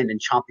on land and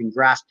chomping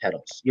grass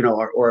petals, you know,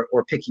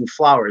 or picking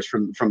flowers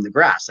from the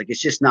grass. Like, it's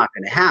just not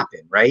going to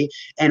happen, right?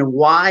 And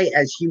why,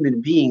 as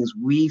human beings,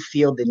 we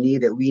feel the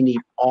need that we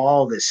need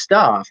all this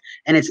stuff.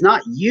 And it's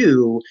not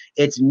you,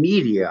 it's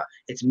media.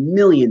 It's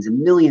millions and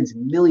millions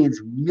and millions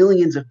and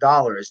millions of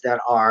dollars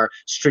that are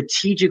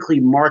strategically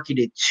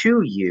marketed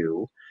to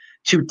you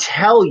to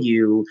tell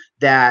you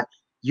that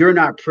you're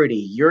not pretty,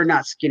 you're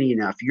not skinny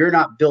enough, you're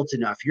not built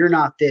enough, you're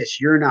not this,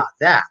 you're not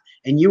that.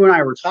 And you and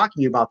I were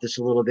talking about this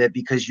a little bit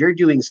because you're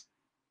doing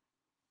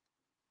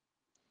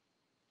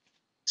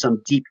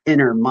some deep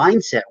inner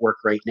mindset work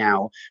right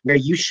now where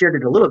you shared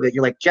it a little bit.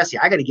 You're like, Jesse,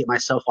 I got to get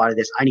myself out of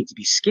this. I need to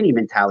be skinny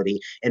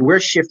mentality. And we're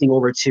shifting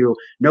over to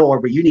no,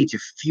 Aubrey, you need to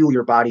fuel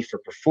your body for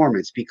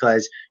performance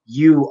because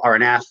you are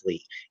an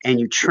athlete and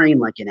you train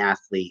like an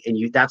athlete and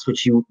that's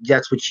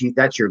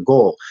your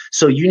goal.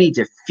 So you need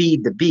to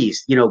feed the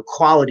beast. You know,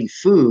 quality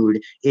food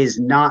is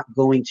not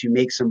going to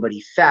make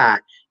somebody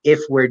fat if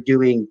we're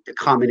doing the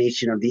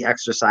combination of the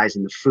exercise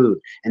and the food.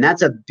 And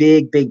that's a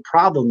big, big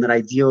problem that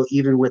I deal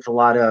even with a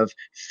lot of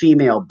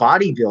female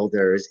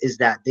bodybuilders is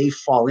that they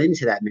fall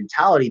into that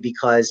mentality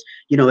because,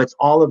 you know, it's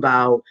all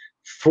about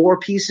 4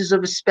 pieces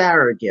of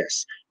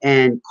asparagus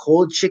and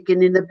cold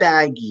chicken in the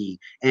baggie.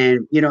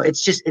 And, you know,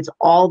 it's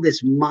all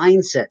this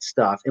mindset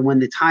stuff. And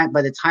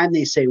by the time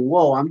they say,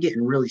 whoa, I'm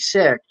getting really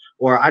sick,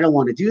 or I don't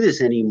want to do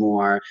this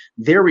anymore,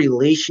 their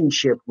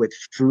relationship with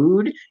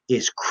food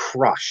is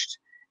crushed.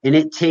 And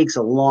it takes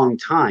a long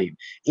time.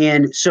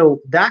 And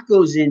so that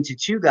goes into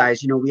two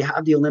guys, you know, we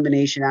have the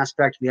elimination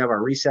aspect, we have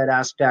our reset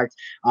aspect,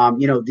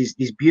 you know,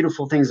 these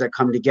beautiful things that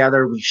come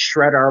together. We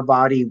shred our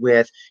body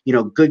with, you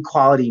know, good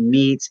quality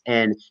meats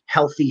and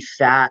healthy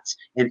fats.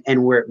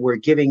 And we're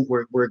getting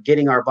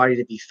our body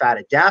to be fat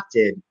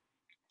adapted.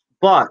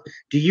 But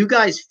do you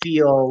guys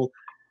feel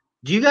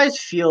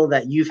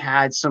that you've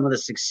had some of the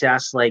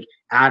success like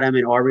Adam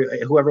and Aubrey,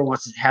 whoever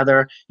wants to,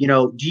 Heather, you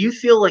know, do you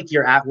feel like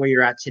you're at where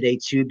you're at today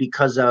too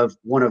because of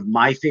one of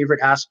my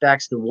favorite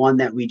aspects, the one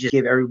that we just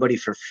give everybody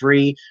for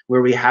free,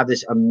 where we have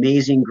this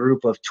amazing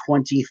group of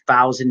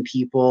 20,000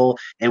 people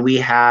and we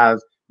have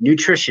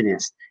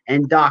nutritionists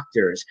and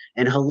doctors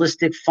and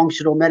holistic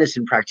functional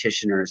medicine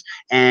practitioners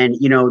and,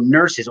 you know,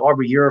 nurses.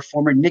 Aubrey, you're a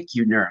former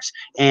NICU nurse.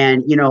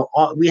 And, you know,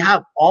 we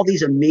have all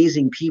these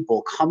amazing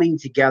people coming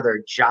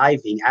together,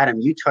 jiving. Adam,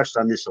 you touched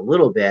on this a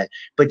little bit,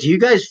 but do you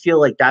guys feel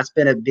like that's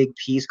been a big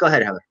piece? Go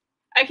ahead, Heather.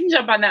 I can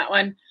jump on that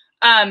one.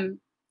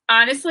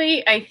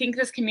 Honestly, I think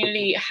this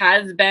community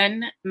has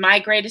been my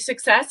greatest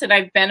success, and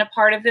I've been a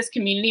part of this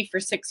community for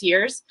 6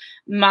 years.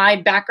 My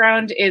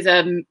background is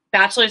a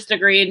bachelor's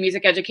degree in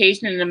music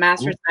education and a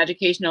master's in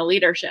educational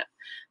leadership.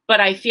 But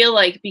I feel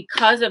like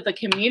because of the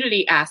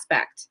community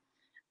aspect,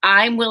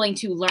 I'm willing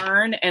to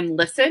learn and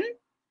listen.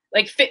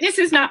 Like fitness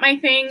is not my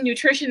thing,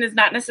 nutrition is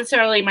not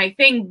necessarily my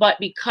thing, but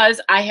because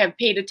I have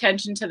paid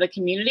attention to the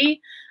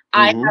community,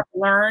 I have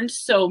learned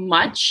so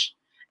much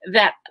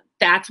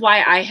that's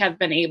why I have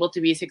been able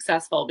to be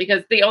successful.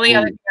 Because the only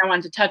other thing I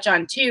wanted to touch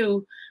on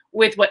too,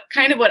 with what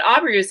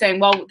Aubrey was saying,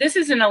 well, this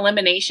is an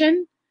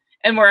elimination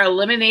and we're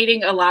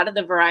eliminating a lot of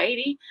the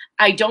variety.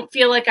 I don't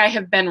feel like I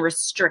have been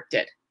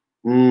restricted.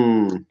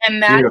 Mm.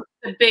 And that's Beautiful.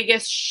 the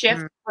biggest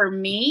shift for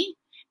me.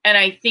 And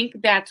I think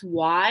that's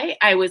why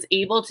I was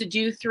able to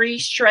do 3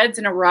 shreds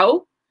in a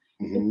row,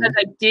 because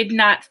I did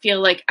not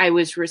feel like I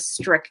was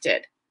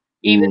restricted.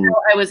 Even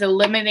though I was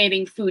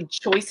eliminating food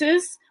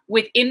choices,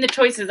 within the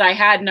choices I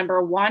had,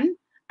 number 1,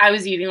 I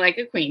was eating like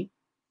a queen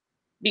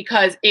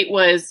because it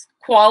was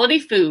quality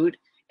food.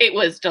 It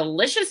was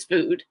delicious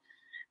food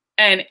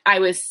and I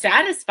was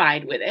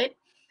satisfied with it,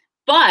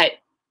 but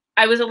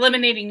I was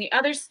eliminating the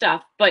other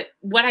stuff. But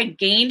what I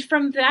gained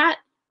from that,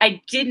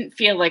 I didn't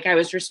feel like I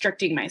was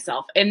restricting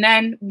myself. And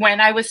then when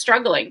I was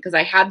struggling, because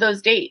I had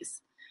those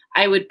days,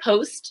 I would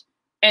post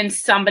and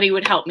somebody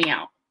would help me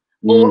out.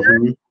 Or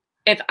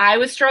if I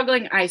was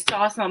struggling, I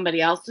saw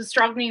somebody else was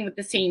struggling with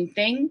the same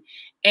thing,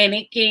 and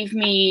it gave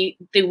me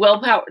the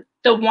willpower,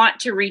 the want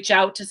to reach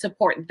out to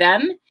support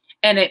them,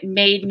 and it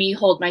made me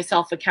hold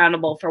myself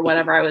accountable for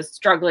whatever I was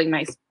struggling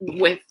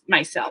with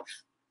myself.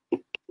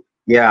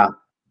 Yeah.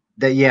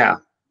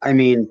 I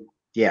mean,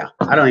 yeah.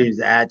 I don't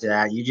even add to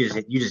that. You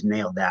just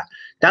nailed that.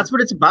 That's what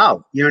it's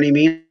about. You know what I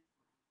mean?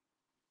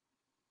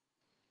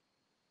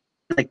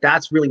 Like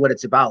that's really what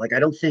it's about. Like I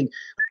don't think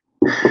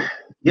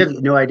you have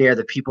no idea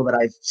the people that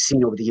I've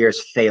seen over the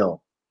years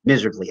fail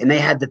miserably, and they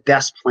had the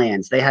best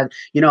plans. They had,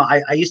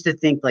 I used to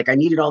think like I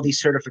needed all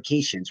these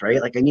certifications,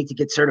 right? Like I need to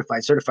get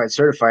certified.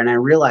 And I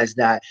realized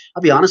that,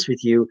 I'll be honest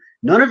with you,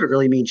 none of it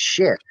really means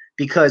shit,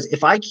 because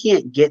if I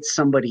can't get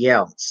somebody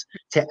else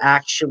to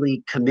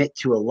actually commit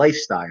to a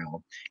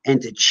lifestyle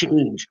and to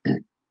change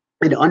and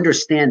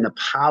understand the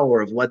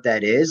power of what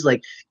that is,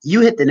 like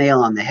you hit the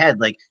nail on the head.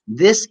 Like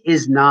this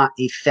is not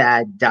a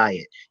fad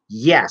diet.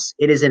 Yes,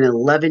 it is an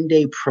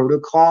 11-day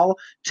protocol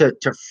to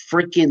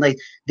freaking, like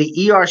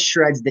the ER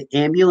shreds, the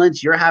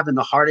ambulance, you're having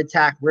the heart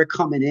attack, we're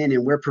coming in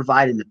and we're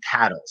providing the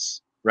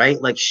paddles,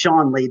 right? Like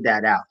Sean laid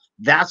that out.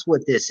 That's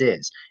what this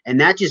is.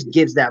 And that just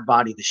gives that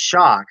body the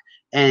shock.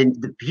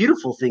 And the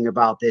beautiful thing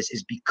about this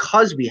is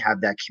because we have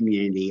that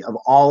community of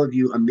all of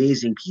you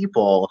amazing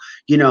people,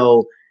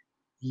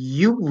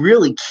 you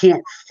really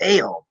can't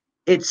fail.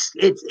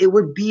 It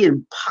would be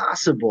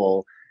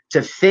impossible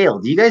to fail.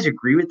 Do you guys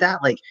agree with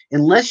that? Like,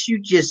 unless you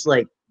just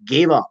like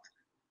gave up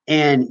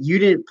and you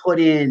didn't put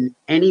in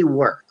any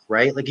work,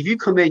 right? Like if you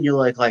come in, you're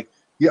like,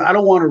 yeah, I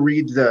don't want to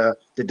read the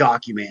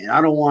document, and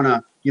I don't want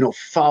to,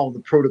 follow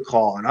the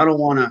protocol, and I don't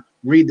want to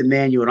read the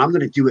manual, and I'm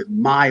going to do it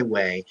my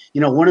way.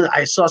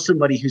 I saw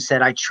somebody who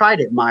said, I tried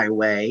it my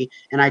way,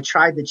 and I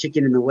tried the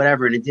chicken and the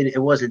whatever, and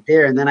it wasn't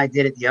there. And then I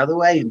did it the other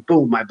way, and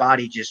boom, my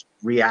body just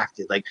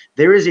reacted. Like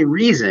there is a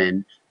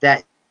reason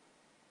that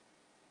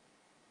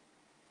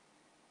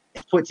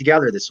it's put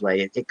together this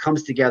way. It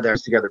comes together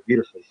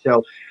beautifully.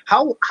 So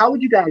how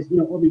would you guys,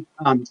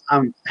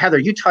 Heather,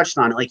 you touched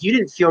on it, like you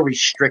didn't feel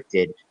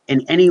restricted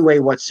in any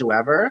way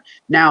whatsoever.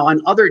 Now on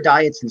other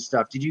diets and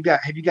stuff,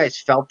 have you guys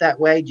felt that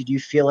way? Did you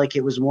feel like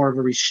it was more of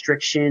a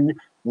restriction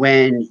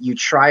when you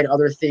tried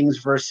other things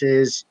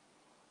versus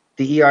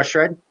the ER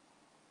shred?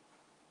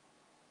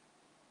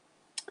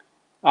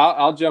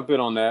 I'll jump in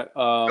on that.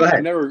 Go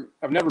ahead.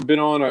 I've never been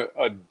on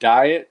a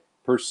diet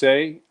per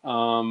se,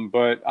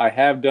 but I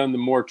have done the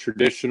more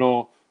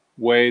traditional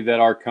way that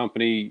our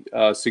company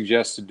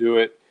suggests to do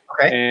it.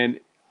 Okay. And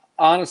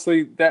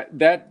honestly,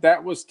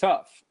 that was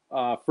tough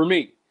for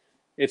me.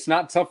 It's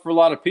not tough for a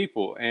lot of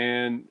people,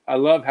 and I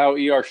love how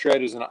ER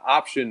Shred is an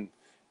option,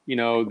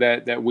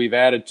 that we've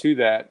added to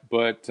that.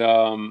 But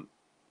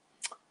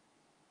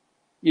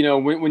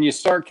when you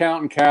start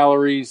counting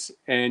calories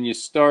and you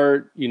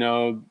start,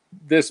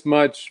 this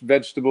much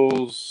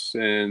vegetables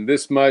and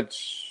this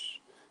much,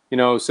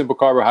 simple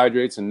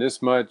carbohydrates and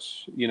this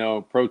much,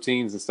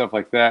 proteins and stuff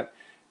like that,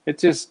 it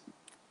just,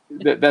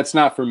 that's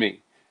not for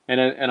me.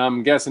 And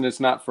I'm guessing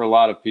it's not for a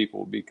lot of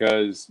people,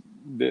 because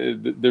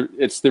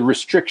it's the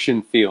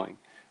restriction feeling,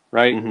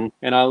 right? Mm-hmm.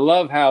 And I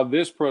love how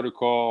this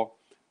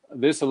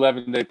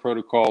 11-day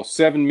protocol,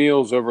 7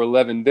 meals over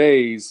 11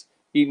 days,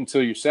 eat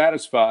until you're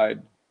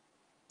satisfied.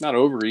 Not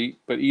overeat,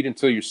 but eat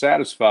until you're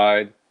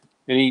satisfied,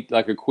 and eat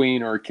like a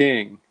queen or a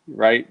king,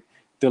 right?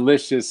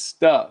 Delicious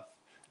stuff.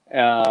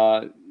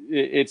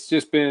 It's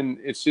just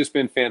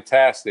been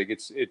fantastic.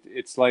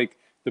 It's like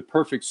the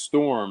perfect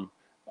storm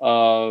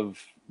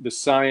of the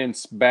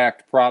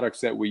science-backed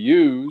products that we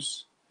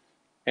use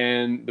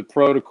and the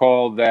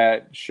protocol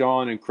that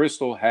Sean and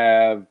Crystal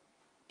have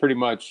pretty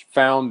much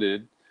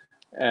founded,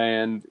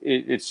 and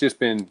it's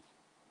been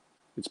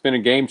a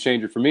game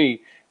changer for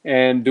me.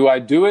 And do I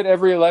do it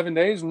every 11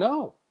 days?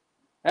 No,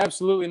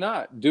 absolutely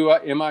not.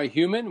 Am I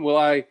human? Will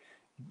I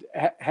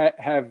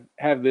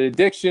have the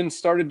addiction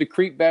started to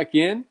creep back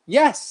in?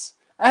 Yes,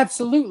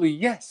 absolutely.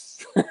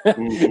 Yes.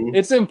 Mm-hmm.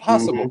 It's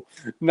impossible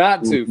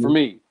not to, for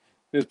me.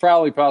 It's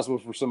probably possible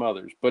for some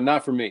others, but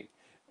not for me.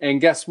 And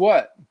guess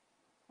what?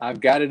 I've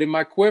got it in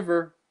my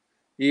quiver.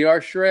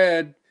 ER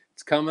Shred.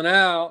 It's coming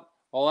out.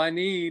 All I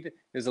need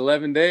is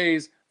 11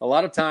 days. A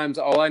lot of times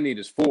all I need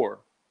is 4.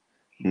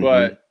 Mm-hmm.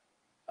 But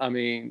I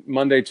mean,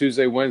 Monday,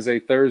 Tuesday, Wednesday,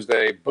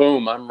 Thursday,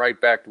 boom, I'm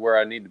right back to where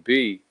I need to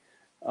be.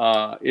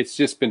 It's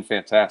just been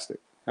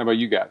fantastic. How about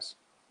you guys?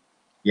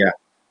 Yeah.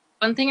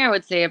 One thing I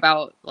would say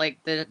about like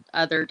the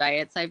other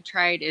diets I've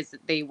tried is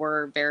that they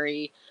were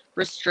very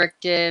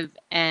restrictive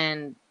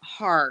and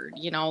hard,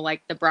 you know,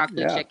 like the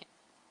broccoli Yeah. chicken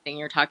thing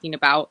you're talking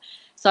about.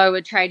 So I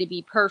would try to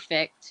be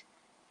perfect.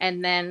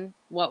 And then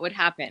what would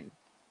happen?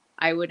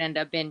 I would end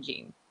up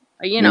binging.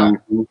 You know,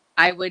 Mhm.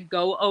 I would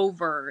go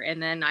over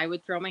and then I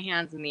would throw my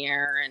hands in the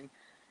air and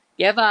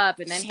give up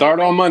and then hit Start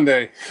my on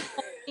Monday.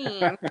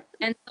 team.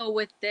 And so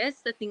with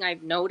this, the thing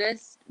I've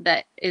noticed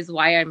that is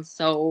why I'm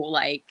so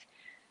like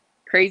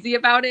crazy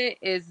about it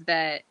is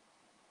that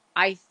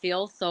I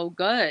feel so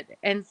good.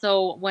 And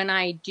so when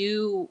I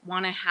do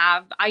want to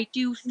have, I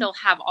do still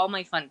have all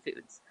my fun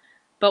foods.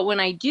 But when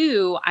I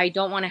do, I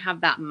don't want to have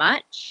that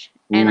much.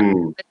 And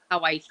Mm. that's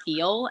how I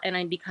feel. And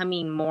I'm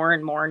becoming more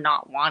and more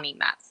not wanting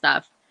that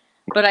stuff.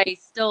 But I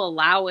still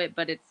allow it.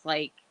 But it's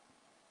like,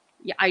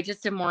 yeah, I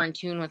just am more in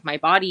tune with my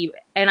body.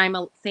 And I'm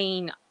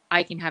saying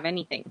I can have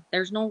anything.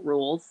 There's no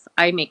rules.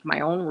 I make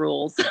my own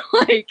rules.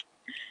 Like,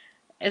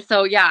 and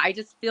so, yeah, I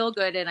just feel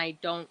good and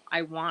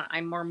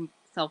I'm more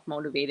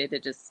self-motivated to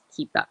just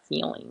keep that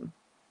feeling.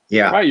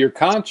 Yeah. Right, you're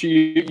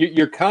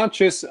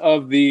conscious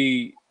of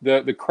the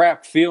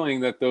crap feeling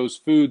that those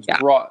foods Yeah.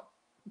 brought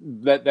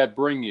that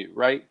bring you,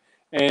 right?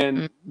 And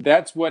Mm.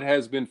 that's what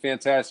has been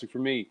fantastic for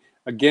me.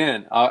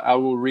 Again, I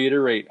will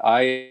reiterate,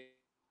 I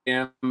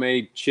am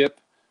a chip,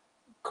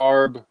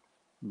 carb,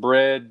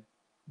 bread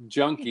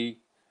junkie,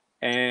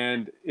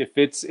 and if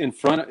it's in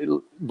front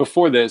of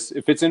before this,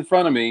 if it's in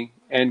front of me,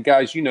 and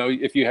guys, you know,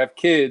 if you have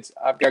kids,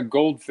 I've got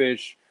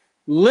goldfish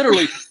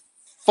literally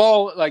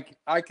fall, like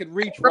I could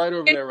reach right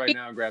over there right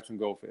now and grab some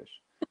goldfish,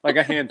 like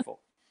a handful.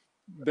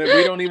 That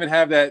we don't even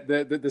have that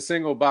the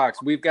single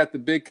box. We've got the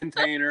big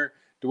container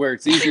to where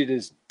it's easy to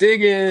just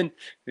dig in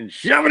and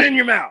shove it in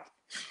your mouth.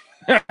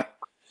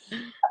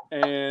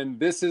 And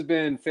this has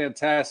been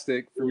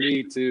fantastic for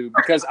me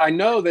because I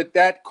know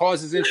that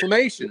causes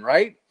inflammation,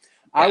 right?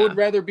 I would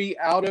rather be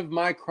out of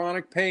my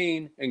chronic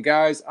pain. And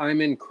guys, I'm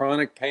in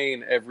chronic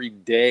pain every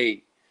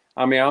day.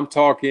 I mean, I'm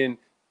talking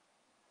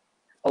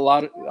a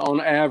lot on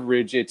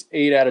average, it's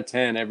 8 out of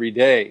 10 every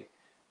day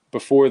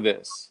before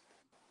this.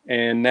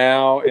 And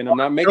now, and I'm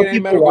not making Tell any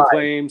people medical why.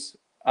 claims.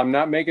 I'm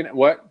not making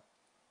what?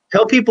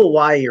 Tell people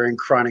why you're in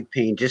chronic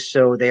pain, just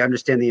so they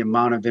understand the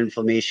amount of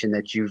inflammation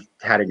that you've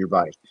had in your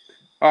body.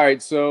 All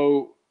right.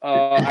 So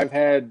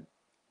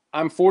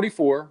I'm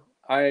 44.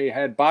 I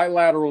had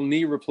bilateral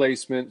knee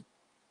replacement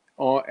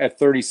at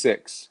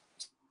 36.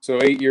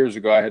 So 8 years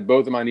ago, I had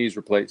both of my knees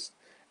replaced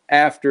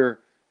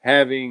after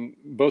having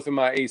both of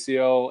my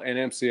ACL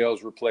and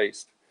MCLs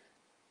replaced.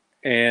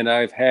 And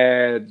I've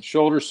had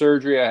shoulder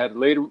surgery. I had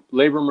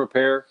labrum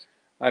repair.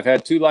 I've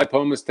had 2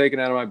 lipomas taken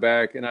out of my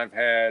back, and I've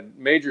had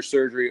major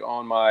surgery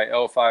on my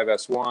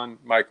L5S1,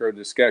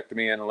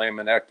 microdiscectomy, and a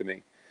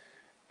laminectomy.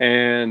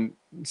 And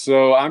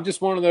so I'm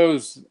just one of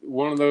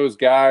those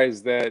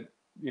guys that,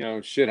 you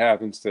know, shit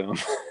happens to them.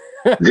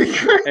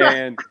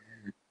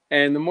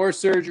 and the more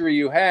surgery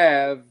you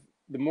have,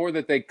 the more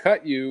that they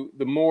cut you,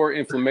 the more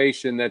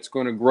inflammation that's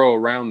going to grow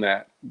around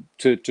that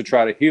to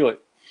try to heal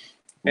it.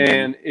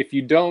 And if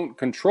you don't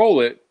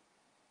control it,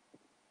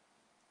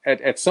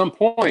 at some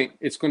point,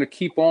 it's going to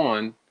keep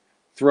on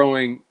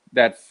throwing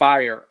that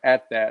fire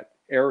at that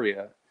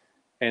area.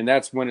 And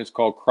that's when it's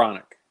called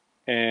chronic.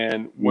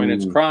 And when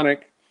it's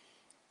chronic,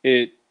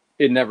 it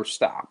never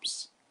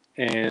stops.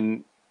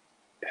 And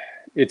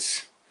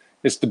it's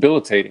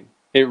debilitating.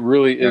 It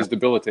really is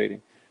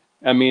debilitating.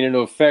 I mean,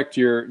 it'll affect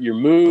your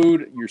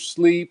mood, your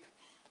sleep,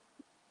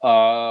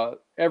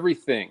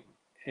 everything.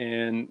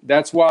 And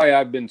that's why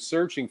I've been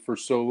searching for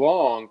so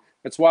long.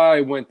 That's why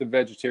I went the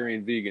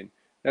vegetarian vegan.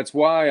 That's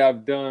why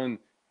I've done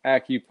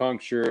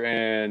acupuncture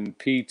and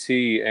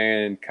PT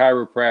and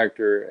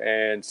chiropractor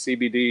and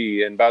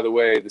CBD. And by the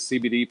way, the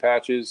CBD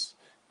patches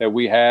that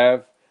we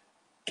have,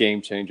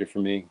 game changer for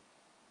me.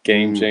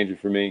 Game changer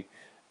for me.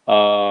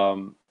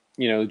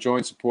 You know, the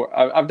joint support.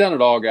 I've done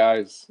it all,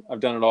 guys. I've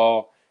done it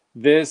all.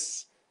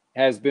 This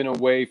has been a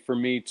way for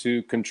me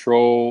to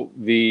control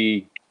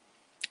the,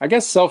 I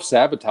guess,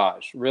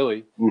 self-sabotage,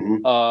 really,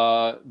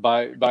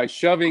 by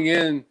shoving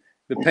in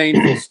the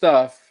painful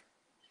stuff,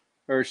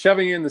 or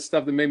shoving in the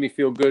stuff that made me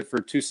feel good for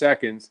 2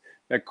 seconds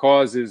that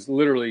causes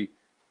literally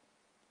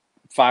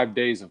 5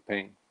 days of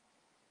pain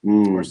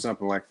or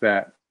something like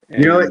that.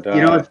 And, You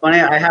know what's funny?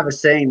 I have a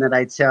saying that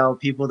I tell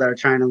people that are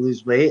trying to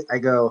lose weight. I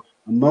go,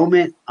 a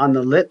moment on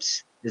the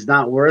lips is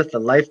not worth a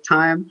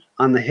lifetime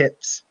on the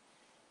hips.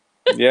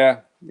 yeah.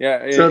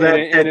 So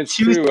and it's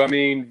true. I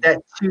mean,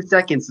 that 2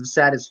 seconds of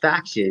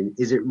satisfaction,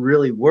 is it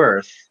really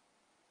worth?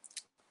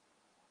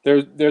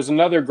 there's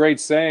another great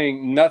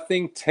saying: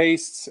 nothing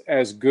tastes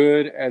as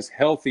good as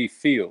healthy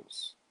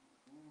feels.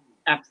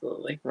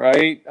 Absolutely.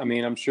 Right? I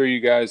mean, I'm sure you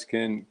guys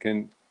can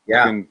you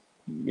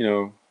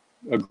know,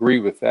 agree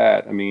with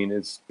that. I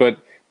mean,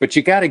 but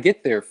you got to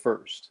get there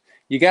first.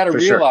 You got to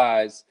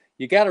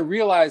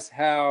realize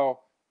how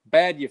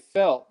bad you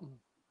felt,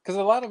 because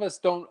a lot of us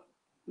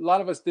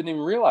didn't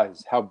even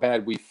realize how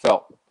bad we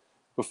felt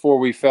before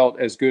we felt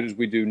as good as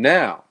we do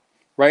now.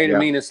 Right? I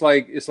mean, it's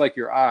like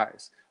your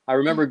eyes. I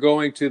remember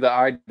going to the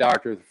eye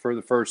doctor for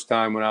the first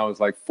time when I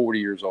was like 40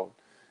 years old,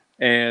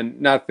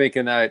 and not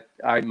thinking that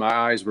my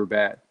eyes were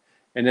bad.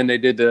 And then they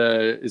did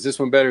is this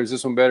one better? Is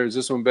this one better? Is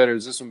this one better?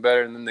 Is this one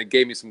better? And then they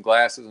gave me some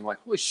glasses. I'm like,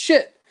 holy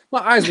shit, my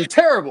eyes are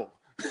terrible.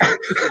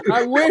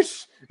 I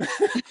wish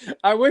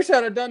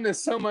I'd have done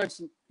this so much,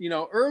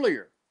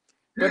 earlier.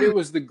 But it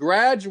was the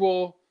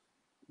gradual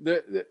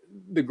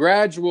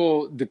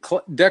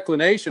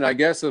declination, I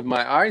guess, of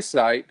my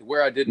eyesight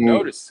where I didn't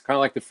notice, kind of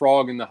like the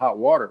frog in the hot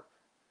water.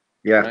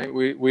 Yeah. Right?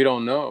 We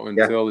don't know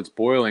until it's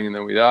boiling and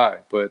then we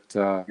die. But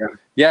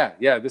yeah,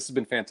 this has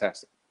been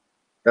fantastic.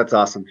 That's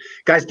awesome,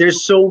 guys.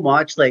 There's so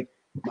much, like,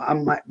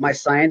 my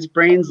science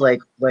brain's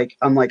like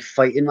I'm like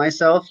fighting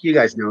myself. You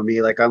guys know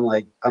me, like I'm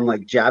like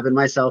jabbing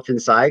myself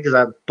inside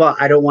but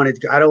I don't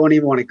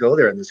even want to go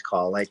there in this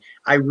call. Like,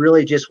 I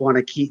really just want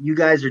to keep, you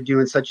guys are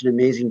doing such an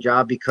amazing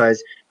job,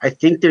 because I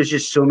think there's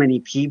just so many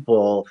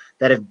people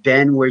that have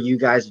been where you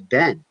guys have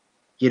been,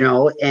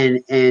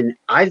 and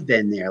I've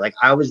bbeen there. Like,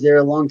 I was there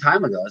a long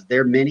time ago. I was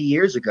there many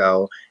years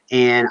ago,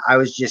 and I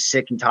was just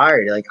sick and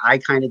tired. Like, I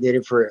kind of did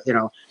it for,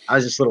 I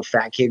was this little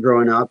fat kid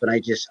growing up, and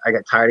I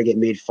got tired of getting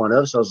made fun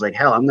of. So I was like,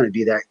 hell, I'm going to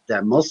be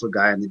that muscle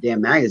guy in the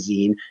damn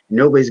magazine.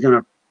 Nobody's going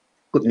to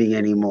put me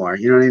anymore.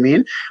 You know what I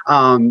mean?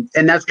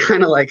 And that's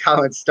kind of like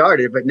how it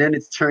started. But then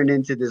it's turned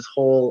into this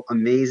whole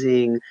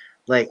amazing,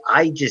 like,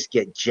 I just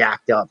get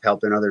jacked up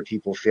helping other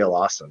people feel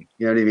awesome.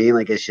 You know what I mean?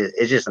 Like, it's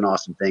just an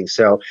awesome thing.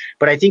 So,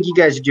 but I think you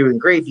guys are doing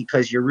great,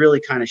 because you're really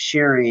kind of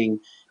sharing,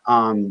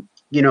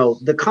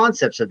 the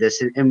concepts of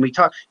this. And we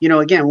talk,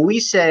 again, when we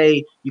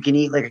say you can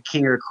eat like a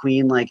king or a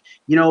queen, like,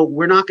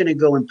 we're not going to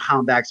go and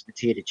pound bags of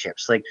potato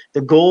chips. Like,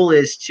 the goal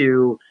is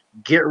to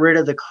get rid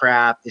of the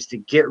crap, is to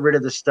get rid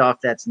of the stuff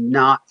that's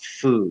not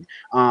food.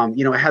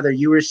 Heather,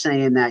 you were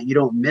saying that you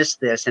don't miss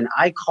this, and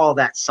I call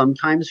that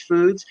sometimes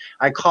foods.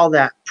 I call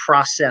that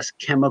processed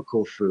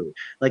chemical food.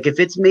 Like, if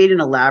it's made in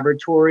a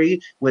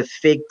laboratory with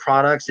fake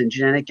products and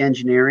genetic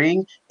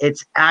engineering,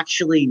 it's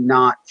actually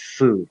not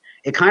food.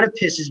 It kind of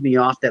pisses me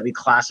off that we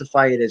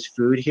classify it as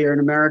food here in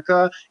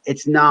America.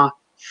 It's not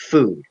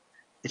food.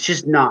 It's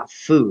just not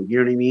food. You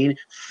know what I mean?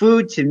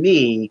 Food to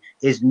me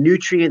is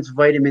nutrients,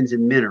 vitamins,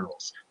 and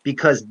minerals,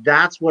 because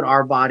that's what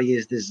our body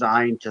is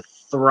designed to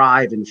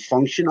thrive and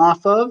function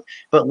off of.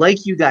 But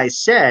like you guys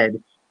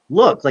said,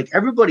 look, like,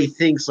 everybody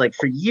thinks, like,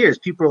 for years,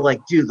 people are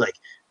like, dude, like,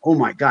 oh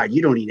my God,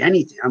 you don't eat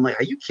anything. I'm like,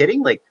 are you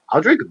kidding? Like,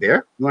 I'll drink a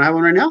beer. You want to have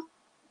one right now?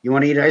 You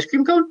want to eat an ice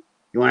cream cone?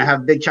 You want to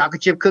have a big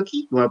chocolate chip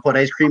cookie? You want to put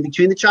ice cream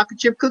between the chocolate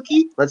chip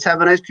cookie? Let's have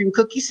an ice cream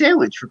cookie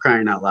sandwich, for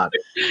crying out loud.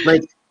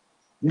 Like,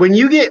 when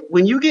you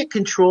get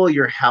control of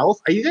your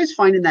health, are you guys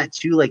finding that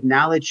too? Like,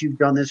 now that you've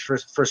done this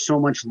for so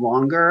much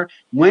longer,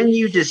 when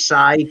you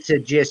decide to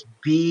just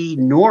be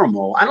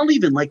normal, I don't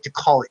even like to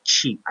call it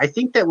cheat. I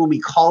think that when we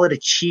call it a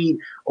cheat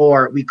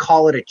or we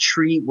call it a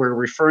treat, we're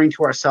referring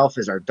to ourselves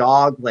as our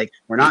dog. Like,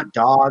 we're not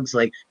dogs.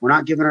 Like, we're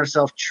not giving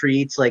ourselves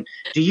treats. Like,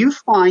 do you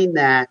find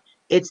that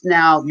it's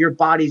now your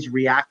body's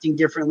reacting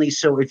differently?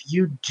 So if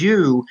you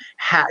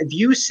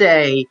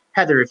say,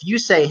 Heather,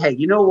 hey,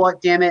 you know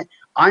what, damn it,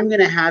 I'm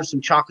going to have some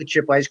chocolate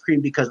chip ice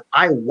cream because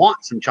I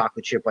want some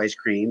chocolate chip ice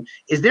cream.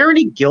 Is there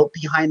any guilt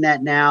behind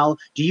that now?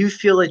 Do you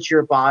feel that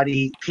your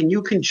body, can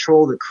you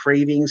control the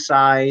craving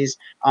size?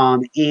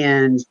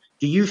 And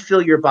do you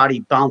feel your body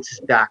bounces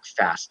back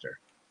faster?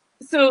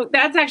 So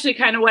that's actually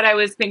kind of what I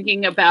was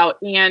thinking about,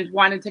 and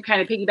wanted to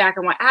kind of piggyback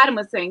on what Adam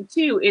was saying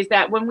too, is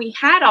that when we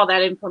had all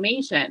that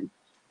inflammation,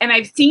 and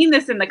I've seen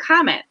this in the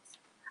comments,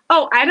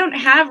 oh, I don't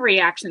have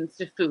reactions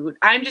to food.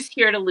 I'm just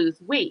here to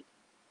lose weight.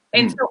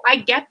 And so I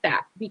get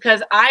that,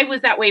 because I was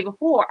that way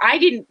before. I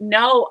didn't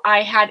know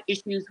I had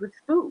issues with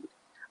food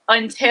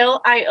until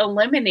I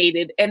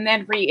eliminated and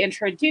then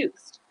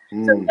reintroduced.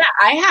 So yeah,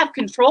 I have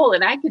control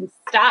and I can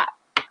stop.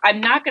 I'm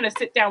not going to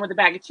sit down with a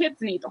bag of chips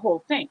and eat the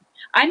whole thing.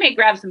 I may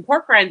grab some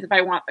pork rinds if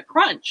I want the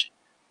crunch,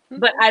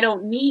 but I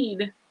don't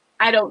need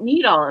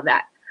all of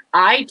that.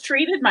 I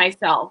treated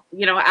myself,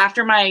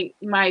 after my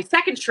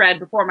second shred,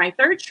 before my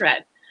third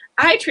shred,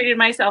 I treated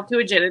myself to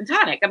a gin and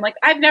tonic. I'm like,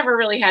 I've never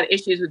really had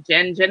issues with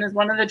gin. Gin is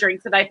one of the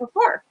drinks that I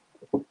prefer.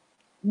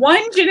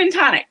 One gin and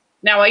tonic.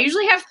 Now, I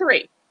usually have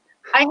 3.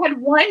 I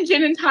had one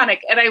gin and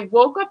tonic, and I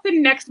woke up the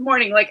next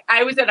morning like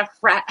I was at a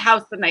frat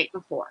house the night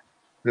before.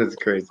 That's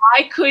crazy.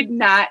 I could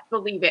not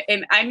believe it.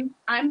 And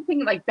I'm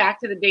thinking, like, back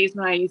to the days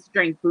when I used to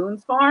drink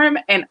Boone's Farm,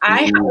 and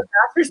I have a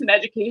master's in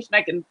education.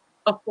 I can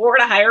afford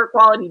a higher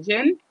quality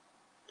gin.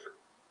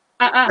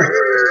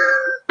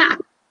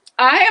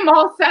 I am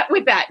all set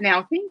with that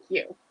now. Thank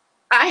you.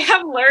 I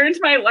have learned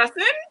my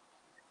lesson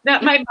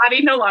that my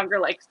body no longer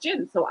likes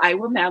gin, so I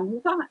will now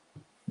move on.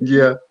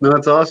 Yeah, no,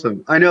 that's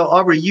awesome. I know,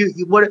 Aubrey,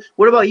 what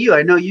about you?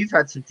 I know you've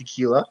had some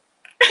tequila.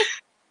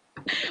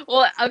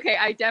 Well, okay,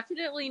 I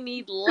definitely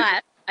need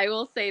less. I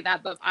will say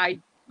that, but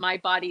my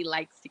body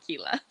likes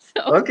tequila.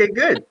 So. Okay,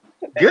 good,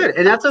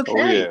 and that's okay.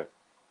 Oh, yeah.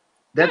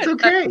 That's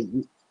okay.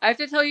 I have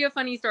to tell you a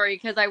funny story,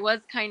 because I was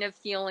kind of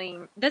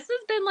feeling, this has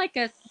been like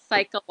a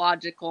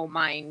psychological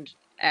mind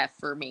F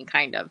for me,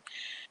 kind of.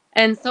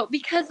 And so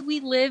because we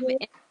live in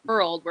a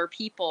world where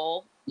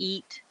people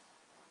eat,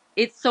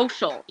 it's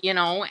social, you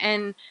know,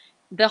 and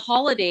the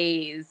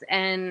holidays.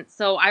 And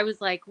so I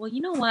was like, well,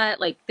 you know what?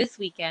 Like this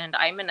weekend,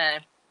 I'm going to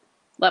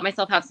let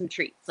myself have some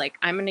treats. Like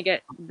I'm going to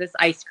get this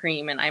ice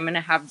cream and I'm going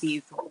to have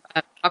these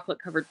chocolate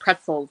covered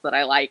pretzels that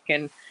I like.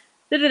 And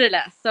da, da, da,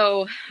 da.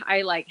 So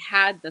I like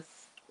had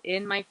this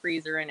in my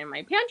freezer and in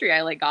my pantry.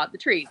 I like got the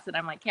treats and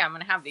I'm like, yeah, I'm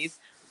going to have these.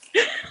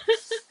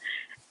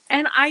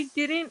 And I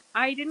didn't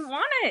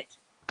want it.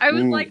 I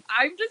was like,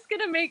 I'm just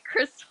going to make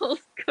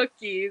Crystal's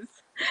cookies,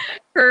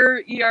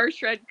 her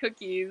shred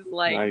cookies,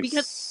 like, Nice.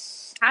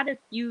 because I had a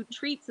few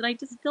treats and I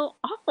just feel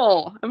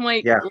awful. I'm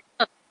like, Yeah.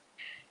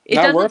 it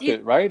Not doesn't worth taste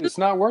it, right? It's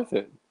not worth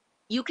it.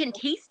 You can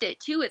taste it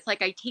too. It's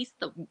like I taste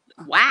the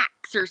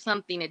wax or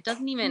something. It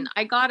doesn't even,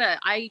 I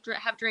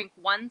have drank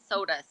one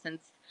soda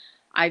since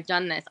I've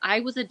done this. I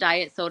was a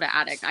diet soda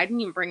addict. I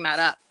didn't even bring that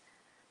up.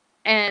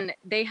 And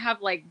they have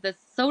like the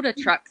soda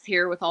trucks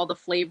here with all the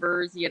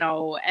flavors, you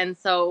know. And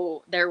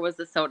so there was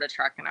a soda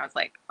truck and I was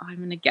like, oh, I'm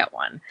going to get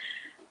one.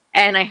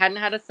 And I hadn't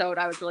had a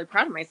soda. I was really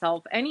proud of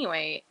myself.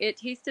 Anyway, it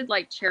tasted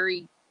like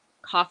cherry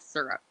cough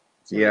syrup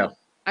to me.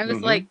 I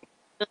was like,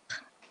 ugh.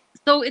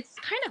 So it's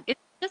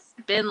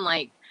just been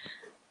like,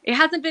 it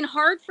hasn't been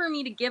hard for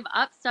me to give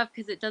up stuff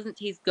because it doesn't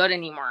taste good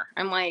anymore.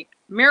 I'm like,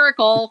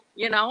 miracle,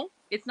 you know?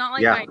 It's not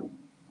like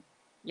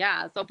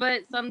so,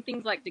 but some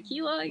things like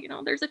tequila, you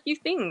know, there's a few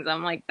things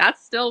I'm like, that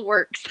still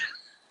works.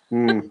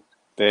 Damn right.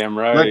 Look, damn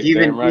right.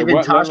 even Let me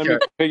Tasha.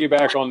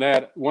 piggyback on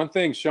that. One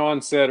thing Sean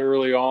said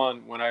early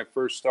on when I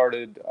first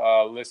started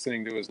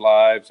listening to his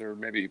lives, or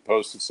maybe he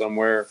posted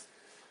somewhere,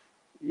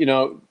 you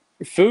know,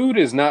 food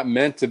is not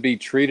meant to be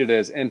treated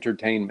as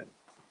entertainment.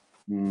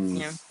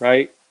 Yeah.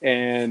 Right.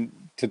 And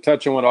to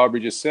touch on what Aubrey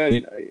just said,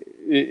 you know,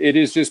 it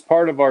is just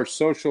part of our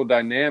social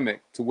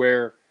dynamic to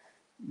where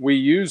we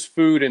use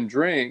food and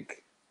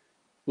drink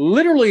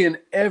literally in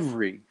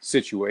every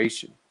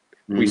situation.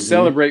 We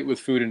celebrate with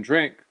food and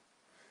drink.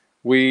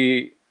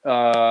 We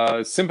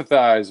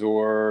sympathize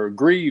or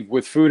grieve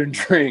with food and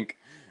drink.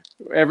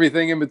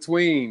 Everything in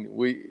between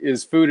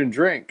is food and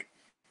drink.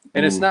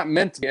 And it's not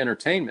meant to be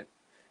entertainment.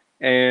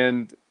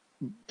 And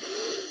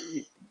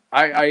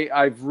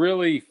I've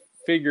really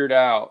figured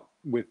out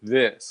with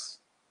this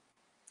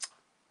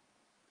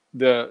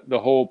the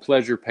whole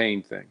pleasure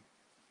pain thing,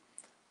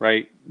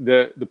 right?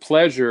 The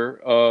pleasure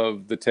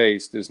of the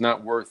taste is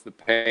not worth the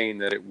pain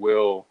that it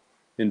will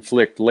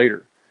inflict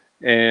later.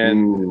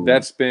 And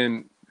that's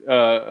been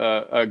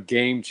a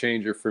game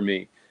changer for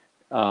me.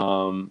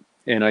 And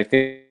I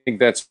think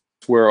that's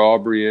where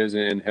Aubrey is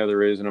and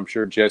Heather is, and I'm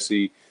sure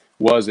Jesse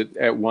was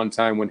at one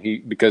time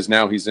because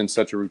now he's in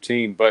such a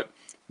routine. But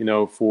you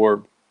know,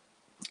 for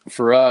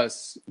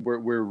us,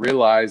 we're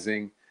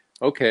realizing,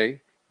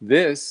 okay,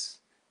 this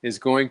is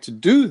going to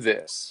do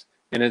this,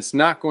 and it's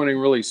not going to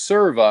really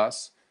serve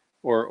us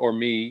or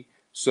me.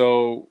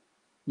 So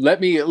let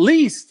me at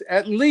least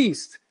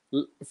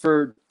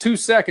for 2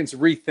 seconds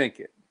rethink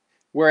it.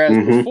 Whereas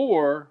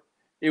before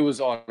it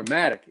was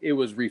automatic, it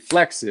was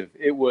reflexive,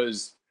 it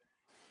was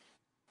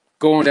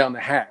going down the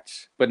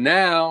hatch. But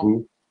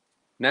now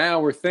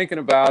we're thinking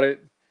about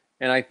it,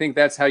 and I think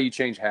that's how you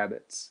change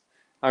habits.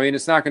 I mean,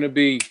 it's not going to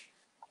be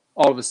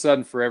all of a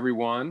sudden for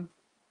everyone,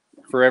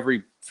 for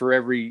every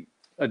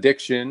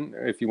addiction,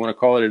 if you want to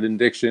call it an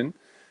addiction,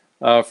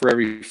 for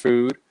every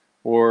food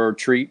or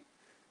treat,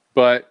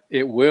 but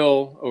it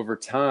will over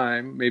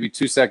time. Maybe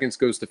 2 seconds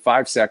goes to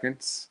 5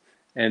 seconds,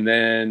 and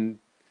then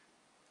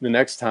the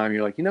next time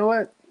you're like, you know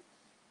what,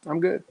 I'm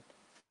good.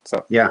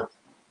 So yeah. Is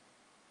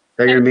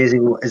that your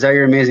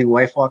amazing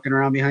wife walking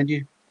around behind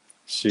you?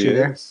 She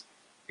is.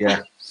 There?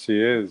 Yeah. She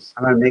is.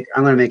 I'm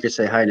gonna make her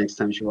say hi next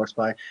time she walks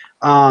by.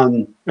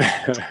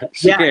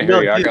 She can't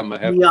hear you. I got my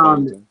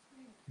headphones in.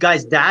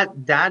 Guys,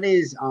 that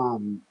is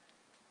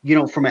you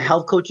know, from a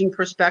health coaching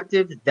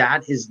perspective,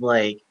 that is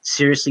like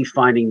seriously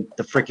finding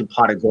the freaking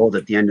pot of gold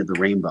at the end of the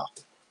rainbow.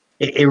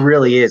 It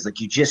really is. Like,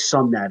 you just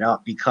summed that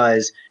up,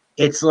 because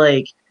it's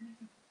like,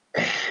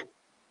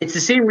 it's the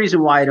same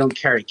reason why I don't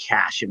carry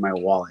cash in my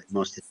wallet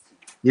most of the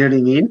time. You know what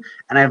I mean?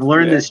 And I've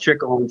learned this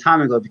trick a long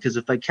time ago, because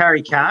if I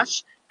carry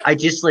cash, I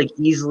just like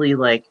easily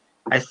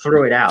I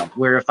throw it out.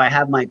 Where if I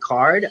have my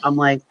card, I'm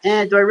like,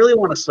 do I really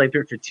want to swipe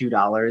it for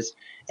 $2?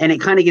 And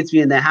it kind of gets me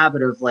in the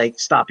habit of like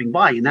stopping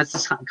by. And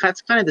that's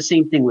kind of the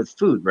same thing with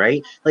food,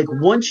 right? Like,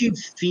 once you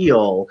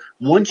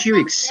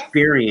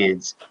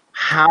experience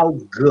how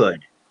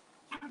good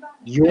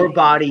your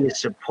body is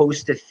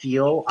supposed to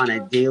feel on a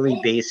daily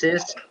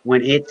basis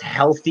when it's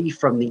healthy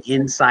from the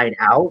inside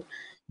out,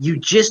 you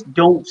just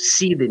don't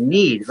see the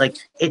need. Like,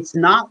 it's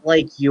not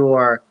like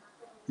you're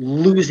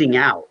losing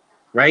out,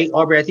 right?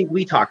 Aubrey, I think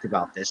we talked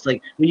about this.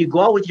 Like, when you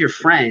go out with your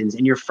friends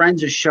and your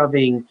friends are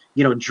shoving,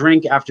 you know,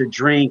 drink after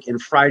drink and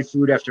fried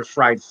food after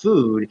fried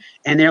food,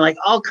 and they're like,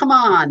 oh, come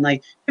on,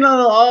 like, you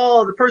know,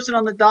 oh, the person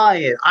on the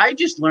diet. I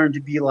just learned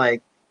to be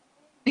like,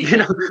 You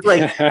know,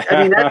 like,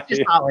 I mean, that's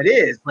just Yeah. how it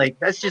is. Like,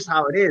 that's just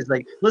how it is.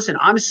 Like, listen,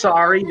 I'm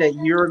sorry that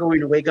you're going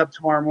to wake up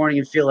tomorrow morning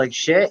and feel like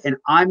shit, and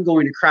I'm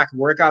going to crack a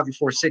workout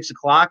before 6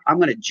 o'clock. I'm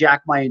going to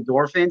jack my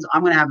endorphins.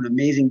 I'm going to have an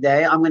amazing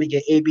day. I'm going to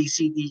get A, B,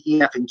 C, D,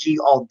 E, F, and G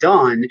all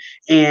done,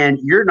 and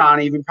you're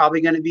not even probably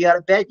going to be out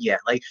of bed yet.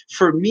 Like,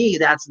 for me,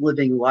 that's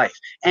living life.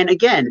 And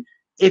again,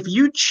 if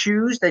you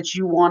choose that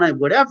you want to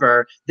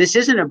whatever, this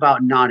isn't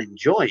about not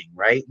enjoying,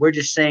 right? We're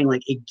just saying,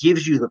 like, it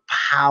gives you the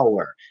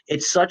power.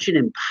 It's such an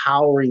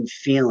empowering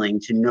feeling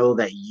to know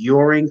that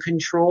you're in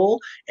control,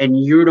 and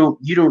you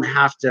don't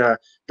have to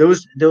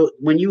those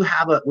when you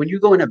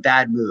go in a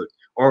bad mood,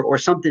 or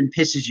something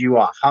pisses you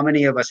off. How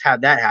many of us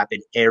have that happen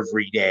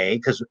every day?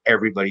 Because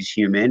everybody's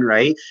human,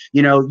 right?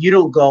 You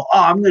don't go,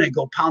 oh, I'm gonna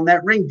go pound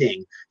that ring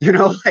ding.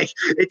 Like,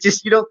 it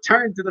just, you don't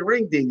turn to the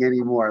ring ding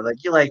anymore.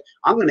 Like, you're like,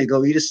 I'm gonna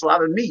go eat a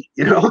slab of meat,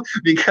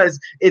 because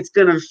it's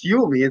gonna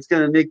fuel me. It's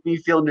gonna make me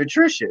feel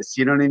nutritious.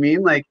 You know what I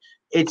mean? Like,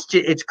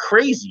 it's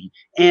crazy.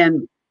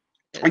 And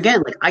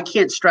again, like, I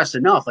can't stress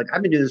enough. Like,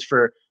 I've been doing this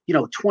for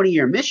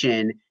 20-year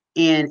mission,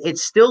 and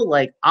it's still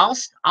like I'll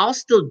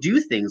still do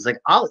things. Like,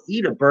 I'll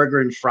eat a burger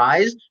and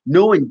fries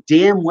knowing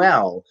damn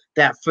well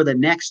that for the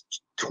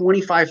next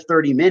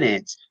 25-30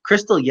 minutes,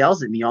 Crystal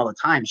yells at me all the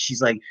time.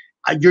 She's like,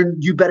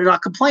 you better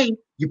not complain.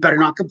 You better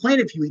not complain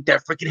if you eat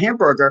that freaking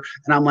hamburger.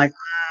 And I'm like,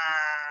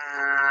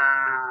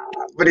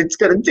 but it's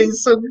going to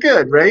taste so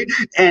good, right?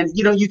 And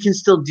you can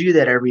still do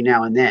that every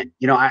now and then.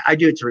 I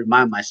do it to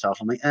remind myself.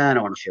 I'm like, I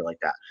don't want to feel like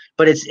that.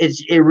 But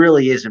it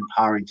really is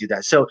empowering to do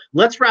that. So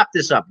let's wrap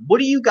this up. What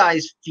do you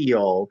guys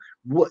feel?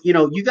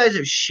 You guys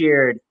have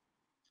shared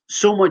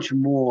so much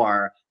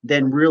more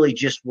than really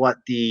just what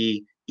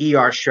the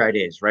ER shred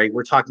is, right?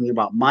 We're talking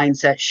about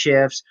mindset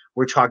shifts.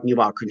 We're talking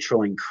about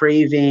controlling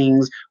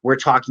cravings. We're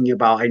talking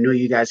about, I know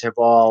you guys have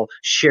all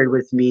shared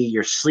with me,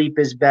 your sleep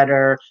is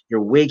better.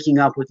 You're waking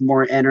up with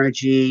more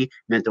energy,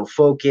 mental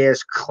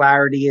focus,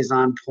 clarity is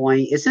on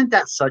point. Isn't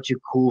that such a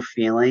cool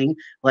feeling?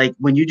 Like,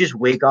 when you just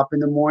wake up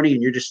in the morning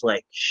and you're just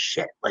like,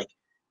 shit, like,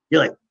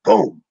 you're like,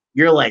 boom.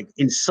 You're like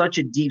in such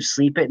a deep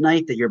sleep at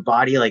night that your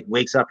body like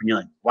wakes up and you're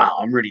like, wow,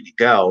 I'm ready to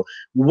go.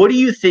 What do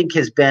you think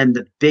has been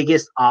the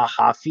biggest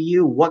aha for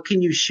you? What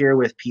can you share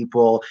with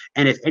people?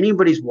 And if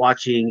anybody's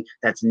watching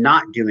that's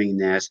not doing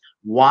this,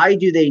 why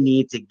do they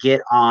need to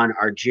get on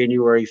our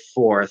January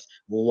 4th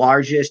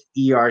largest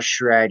ER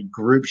shred,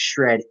 group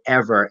shred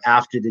ever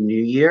after the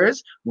New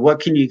Year's? What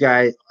can you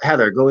guys,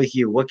 Heather, go with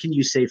you. What can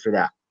you say for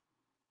that?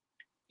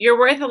 You're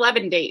worth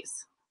 11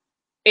 days.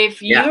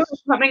 If you're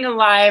coming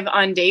alive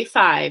on day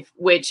 5,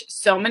 which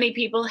so many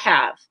people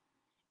have,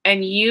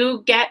 and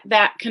you get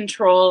that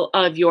control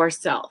of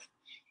yourself,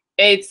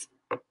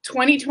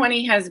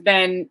 2020 has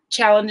been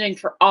challenging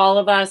for all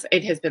of us.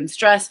 It has been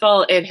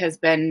stressful. It has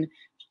been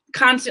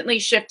constantly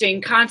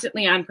shifting,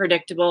 constantly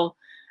unpredictable.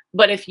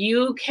 But if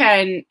you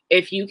can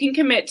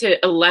commit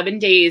to 11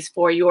 days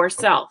for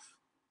yourself,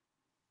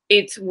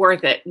 it's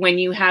worth it. When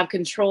you have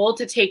control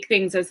to take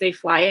things as they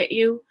fly at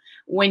you,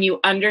 when you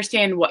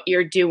understand what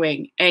you're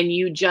doing and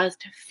you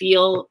just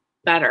feel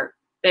better,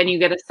 then you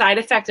get a side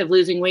effect of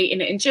losing weight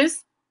in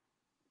inches.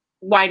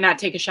 Why not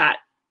take a shot?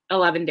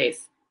 11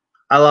 days.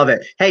 I love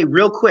it. Hey,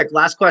 real quick,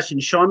 last question.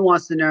 Sean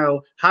wants to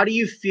know, how do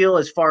you feel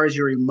as far as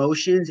your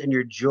emotions and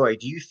your joy?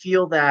 Do you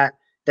feel that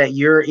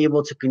you're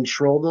able to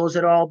control those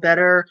at all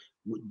better?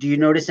 Do you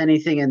notice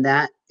anything in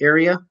that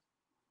area?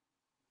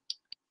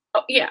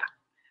 Oh, yeah.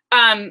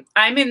 I'm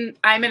in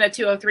a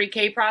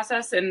 203K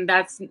process, and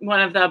that's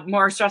one of the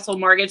more stressful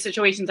mortgage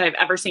situations I've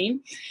ever seen.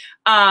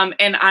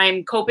 And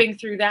I'm coping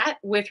through that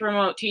with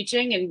remote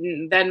teaching,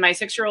 and then my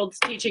 6-year-old's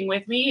teaching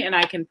with me, and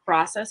I can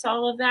process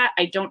all of that.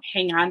 I don't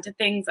hang on to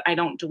things. I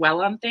don't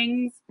dwell on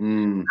things. I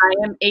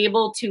am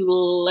able to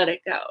let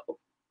it go.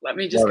 Let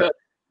me just go.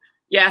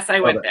 Yes,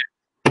 I went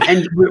there.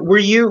 And were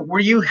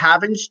you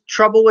having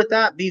trouble with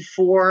that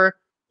before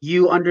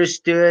you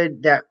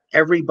understood that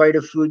every bite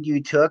of food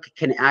you took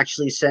can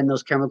actually send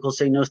those chemical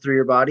signals through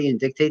your body and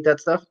dictate that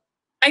stuff?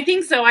 I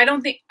think so.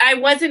 I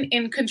wasn't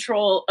in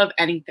control of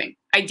anything.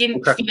 I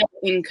didn't feel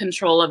in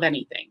control of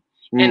anything.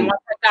 And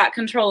once I got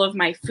control of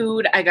my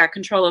food, I got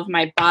control of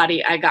my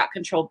body, I got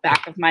control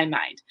back of my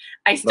mind.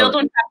 I still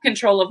don't have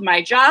control of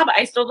my job.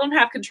 I still don't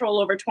have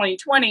control over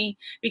 2020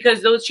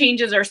 because those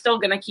changes are still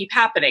going to keep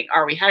happening.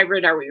 Are we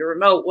hybrid? Are we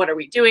remote? What are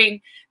we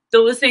doing?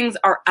 Those things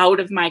are out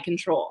of my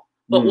control.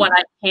 But what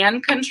I can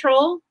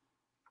control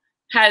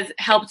has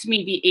helped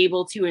me be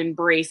able to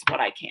embrace what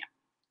I can.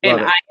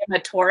 And I am a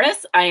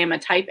Taurus. I am a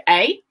type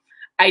A.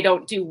 I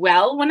don't do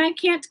well when I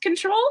can't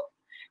control.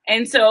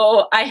 And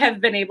so I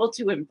have been able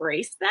to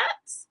embrace that.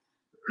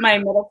 My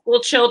middle school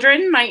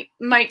children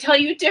might tell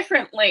you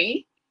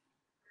differently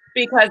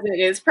because it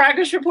is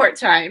progress report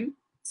time.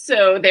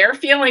 So they're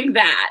feeling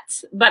that,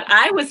 but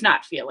I was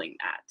not feeling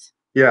that.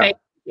 Yeah. I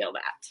feel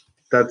that.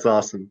 That's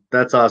awesome.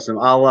 That's awesome.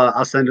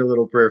 I'll send a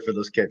little prayer for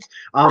those kids.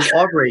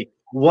 Aubrey,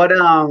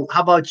 How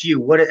about you?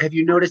 What have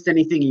you noticed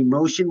anything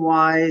emotion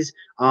wise,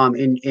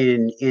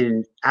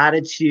 in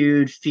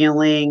attitude,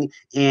 feeling,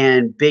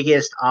 and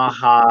biggest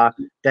aha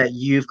that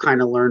you've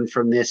kind of learned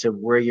from this of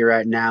where you're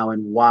at now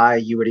and why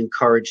you would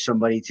encourage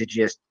somebody to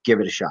just give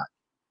it a shot?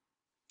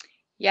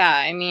 Yeah,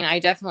 I mean, I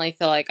definitely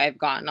feel like I've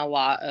gotten a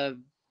lot of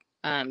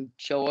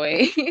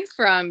joy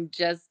from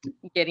just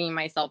getting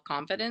my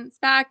self-confidence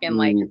back and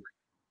like Mm,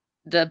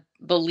 the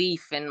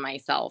belief in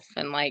myself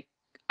and like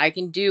I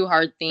can do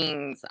hard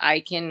things. I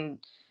can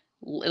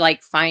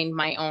like find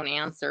my own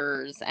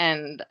answers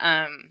and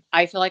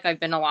I feel like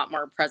I've been a lot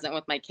more present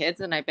with my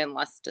kids and I've been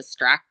less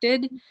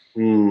distracted.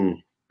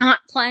 mm, Not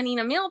planning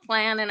a meal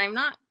plan and I'm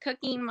not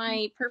cooking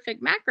my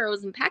perfect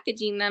macros and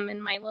packaging them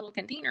in my little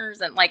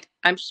containers and like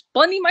I'm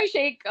blending my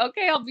shake.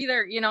 Okay, I'll be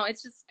there. You know,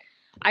 it's just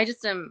I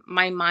just am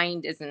my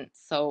mind isn't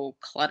so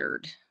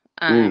cluttered.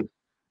 Um mm.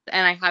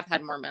 and I have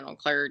had more mental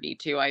clarity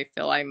too. I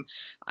feel I'm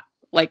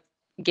like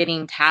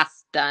getting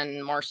tasks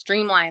done more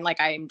streamlined, like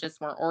I'm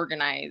just more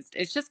organized.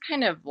 It's just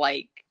kind of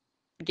like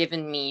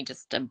given me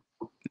just a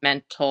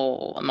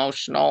mental,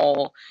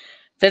 emotional,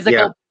 Yeah.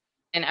 physical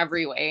in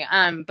every way.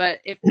 But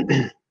if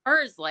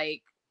far as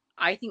like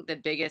I think the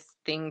biggest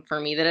thing for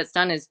me that it's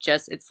done is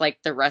just it's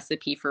like the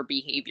recipe for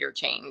behavior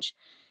change.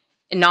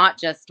 And not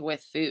just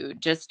with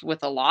food, just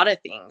with a lot of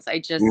things. I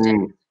just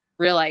am Mm,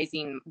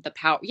 realizing the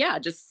power, yeah,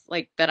 just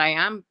like that I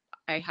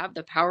have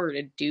the power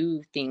to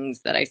do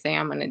things that I say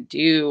I'm going to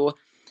do.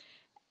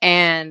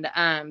 And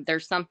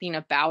there's something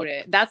about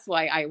it. That's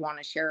why I want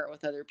to share it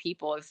with other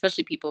people,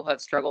 especially people who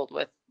have struggled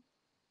with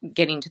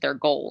getting to their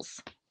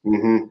goals.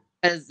 hmm.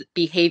 Because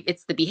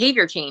it's the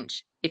behavior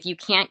change. If you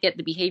can't get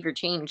the behavior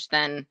change,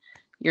 then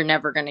you're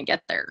never going to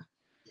get there.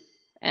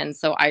 And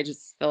so I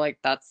just feel like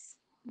that's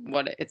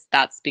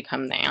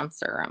become the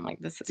answer. I'm like,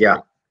 this is Yeah.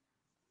 great.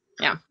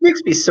 Yeah.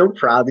 Makes me so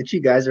proud that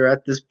you guys are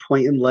at this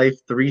point in life,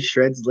 three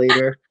shreds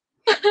later.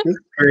 That's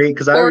great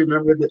because Or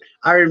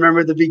I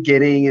remember the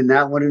beginning, and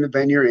that wouldn't have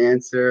been your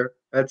answer.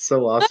 That's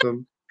so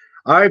awesome.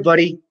 All right,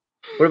 buddy.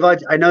 What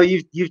about? I know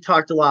you've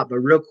talked a lot, but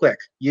real quick,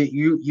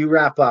 you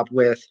wrap up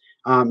with.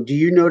 Do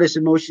you notice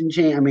emotion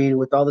change? I mean,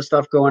 with all the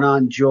stuff going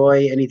on,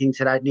 joy, anything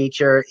to that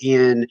nature,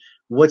 and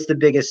what's the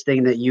biggest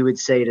thing that you would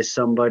say to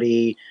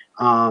somebody,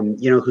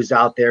 who's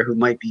out there who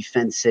might be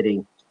fence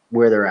sitting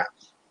where they're at?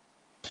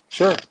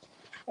 Sure.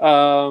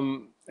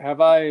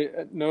 Have I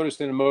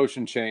noticed an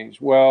emotion change?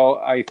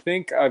 Well, I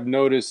think I've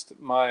noticed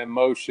my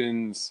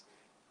emotions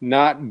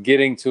not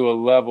getting to a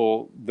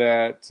level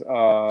that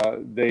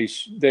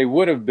they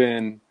would have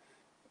been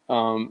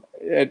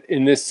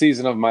in this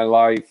season of my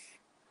life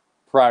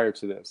prior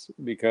to this.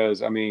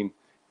 Because I mean,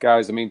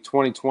 guys, I mean,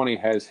 2020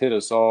 has hit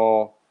us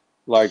all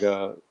like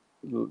a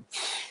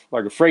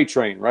freight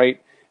train,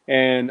 right?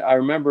 And I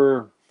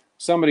remember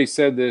somebody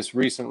said this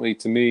recently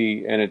to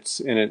me, and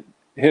it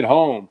hit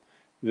home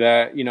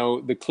that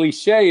the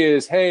cliche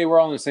is, "Hey, we're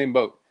all in the same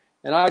boat,"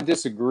 and I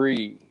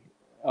disagree.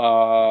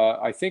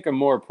 I think a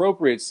more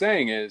appropriate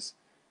saying is,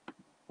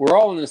 "We're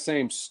all in the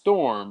same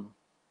storm,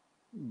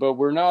 but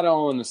we're not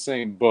all in the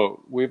same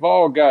boat. We've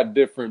all got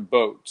different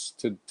boats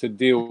to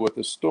deal with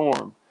the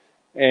storm,"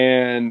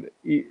 and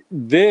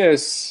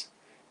this,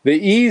 the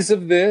ease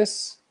of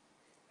this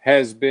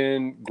has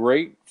been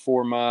great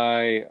for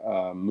my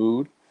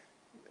mood.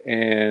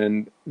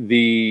 And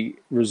the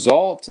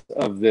result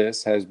of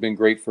this has been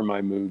great for my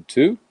mood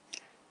too.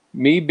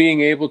 Me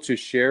being able to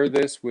share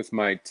this with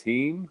my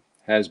team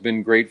has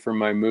been great for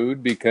my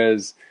mood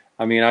because,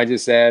 I mean, I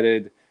just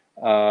added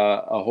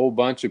a whole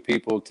bunch of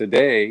people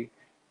today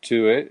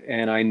to it.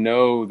 And I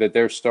know that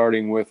they're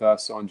starting with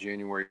us on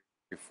January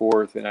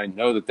 4th. And I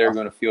know that they're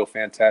going to feel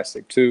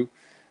fantastic too.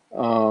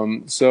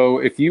 So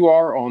if you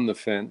are on the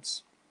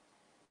fence,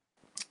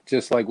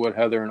 just like what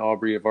Heather and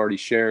Aubrey have already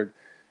shared,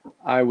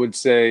 I would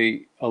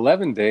say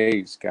 11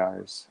 days,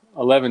 guys.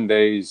 11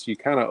 days. You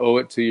kind of owe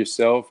it to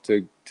yourself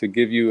to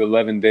give you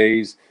 11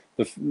 days.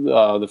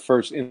 The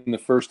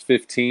first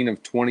 15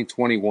 of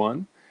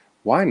 2021.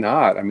 Why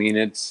not? I mean,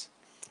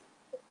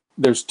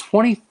 there's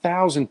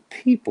 20,000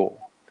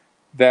 people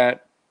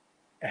that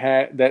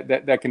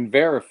that can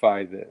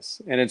verify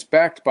this, and it's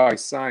backed by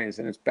science,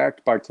 and it's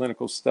backed by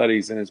clinical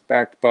studies, and it's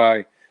backed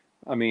by,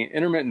 I mean,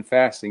 intermittent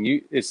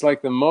fasting. It's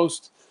like the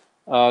most,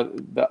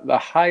 the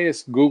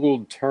highest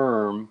Googled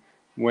term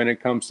when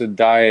it comes to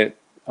diet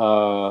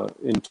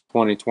in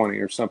 2020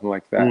 or something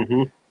like that.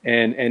 Hmm.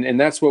 And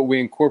that's what we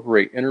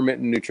incorporate: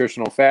 intermittent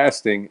nutritional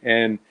fasting.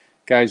 And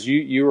guys,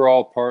 you are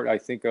all part, I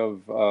think,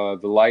 of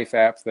the Life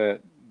app that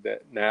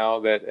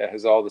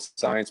has all the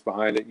science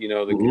behind it. The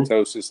Hmm.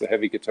 ketosis, the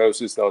heavy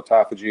ketosis, the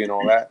autophagy, and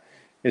all that.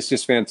 It's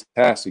just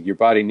fantastic. Your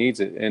body needs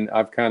it. And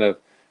I've kind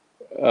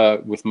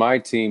of, with my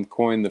team,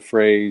 coined the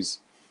phrase: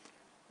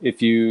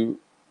 if you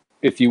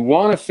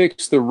want to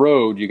fix the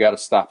road, you got to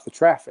stop the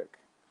traffic.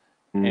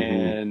 Hmm.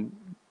 And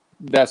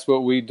that's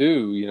what we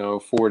do,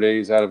 4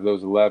 days out of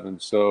those 11.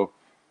 So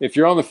if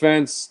you're on the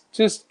fence,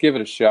 just give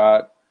it a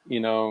shot.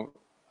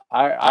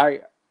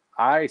 I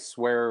I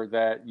swear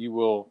that you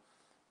will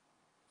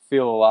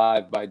feel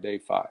alive by day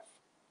 5.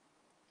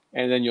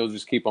 and then you'll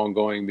just keep on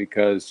going,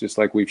 because just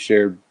like we've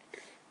shared,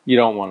 you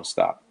don't want to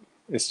stop.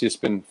 It's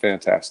just been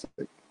fantastic.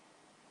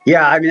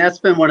 Yeah, I mean, that's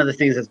been one of the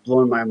things that's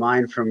blown my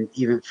mind from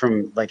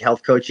like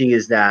health coaching,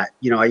 is that,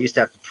 I used to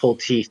have to pull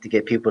teeth to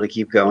get people to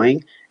keep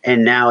going.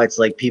 And now it's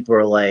like people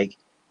are like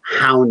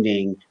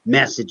hounding,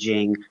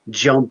 messaging,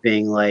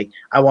 jumping, like,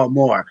 I want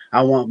more,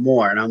 I want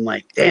more. And I'm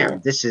like,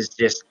 damn, this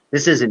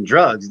isn't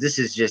drugs. This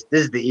is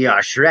the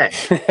ER shred.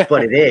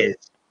 But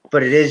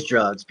it is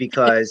drugs,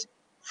 because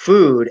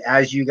food,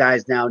 as you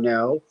guys now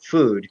know,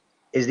 food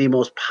is the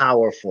most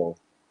powerful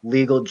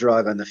legal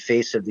drug on the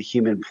face of the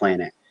human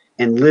planet.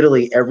 And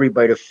literally every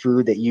bite of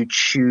food that you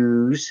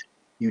choose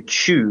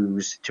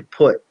to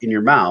put in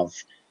your mouth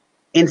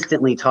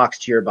instantly talks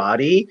to your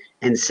body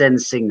and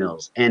sends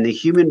signals. And the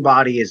human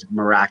body is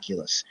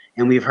miraculous.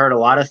 And we've heard a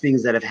lot of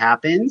things that have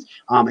happened.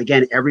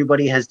 Again,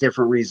 everybody has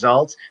different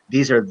results.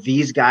 These are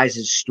these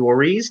guys'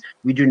 stories.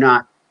 We do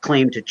not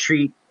claim to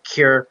treat,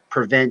 cure,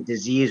 prevent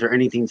disease or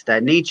anything to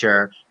that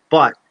nature.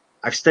 But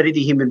I've studied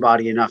the human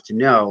body enough to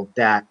know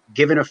that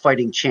given a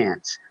fighting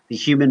chance, the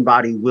human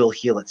body will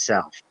heal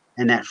itself.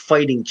 And that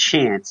fighting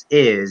chance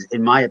is,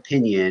 in my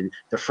opinion,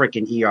 the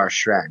freaking ER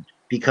shred,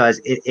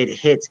 because it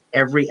hits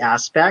every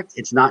aspect.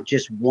 It's not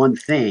just one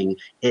thing.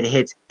 It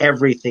hits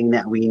everything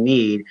that we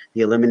need: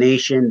 the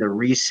elimination, the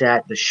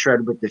reset, the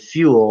shred with the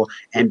fuel,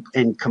 and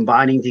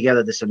combining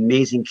together this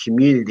amazing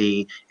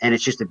community. And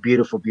it's just a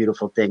beautiful,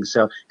 beautiful thing.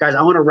 So, guys,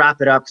 I want to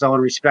wrap it up because I want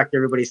to respect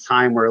everybody's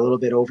time. We're a little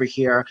bit over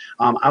here.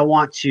 I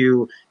want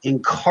to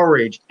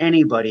encourage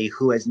anybody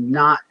who has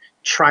not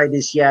tried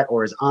this yet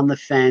or is on the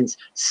fence.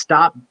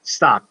 Stop.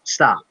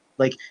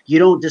 Like, you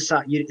don't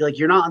decide,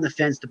 you're not on the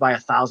fence to buy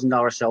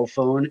 $1,000 cell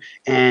phone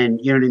and,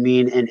 you know what I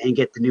mean, and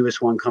get the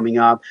newest one coming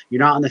up.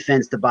 You're not on the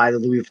fence to buy the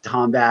Louis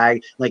Vuitton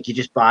bag. Like, you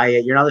just buy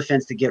it. You're not on the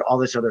fence to get all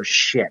this other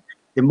shit.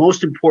 The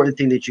most important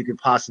thing that you could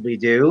possibly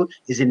do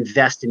is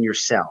invest in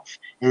yourself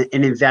and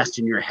invest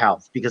in your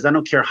health, because I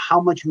don't care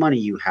how much money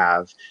you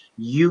have,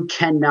 you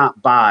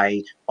cannot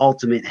buy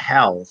ultimate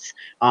health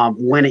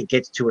when it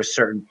gets to a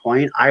certain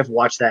point. I've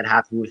watched that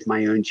happen with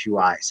my own two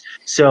eyes.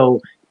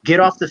 So get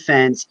off the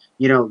fence,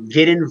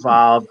 get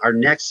involved. Our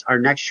next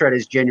shred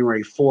is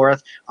January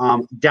 4th.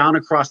 Down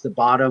across the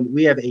bottom,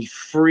 we have a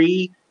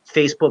free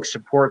Facebook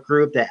support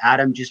group that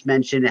Adam just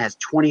mentioned. It has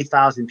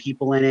 20,000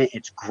 people in it.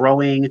 It's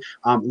growing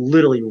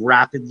literally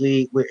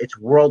rapidly. It's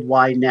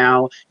worldwide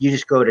now. You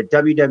just go to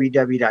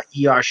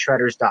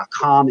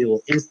www.ershredders.com. It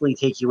will instantly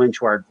take you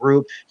into our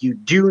group. You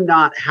do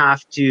not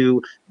have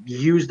to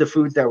use the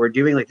foods that we're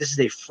doing. Like, this is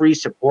a free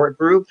support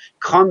group.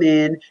 Come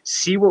in,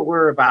 see what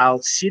we're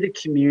about, see the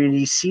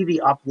community, see the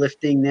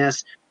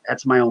upliftingness.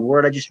 That's my own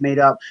word I just made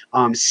up.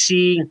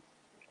 See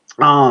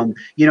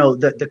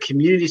the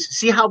communities,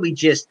 see how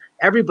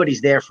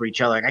everybody's there for each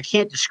other. Like, I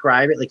can't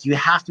describe it. Like, you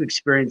have to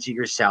experience it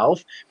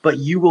yourself, but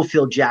you will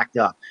feel jacked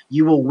up.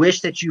 You will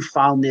wish that you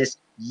found this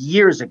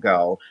years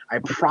ago. I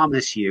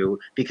promise you,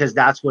 because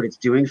that's what it's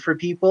doing for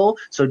people.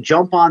 So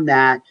jump on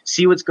that,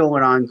 see what's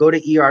going on, go to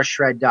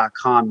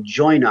ershred.com,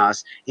 join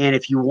us. And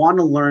if you want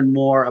to learn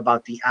more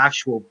about the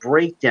actual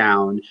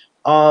breakdown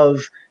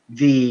of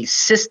the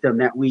system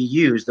that we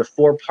use, the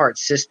 4-part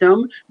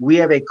system, we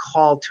have a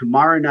call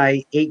tomorrow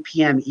night, 8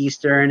 p.m.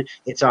 Eastern.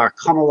 It's our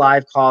Come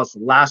Alive call. It's the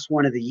last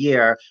one of the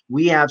year.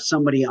 We have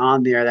somebody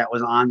on there that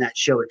was on that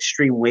show,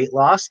 Extreme Weight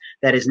Loss,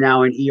 that is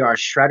now an ER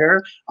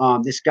shredder.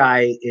 This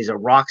guy is a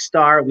rock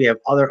star. We have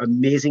other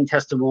amazing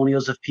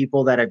testimonials of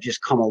people that have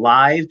just come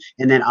alive.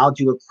 And then I'll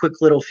do a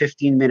quick little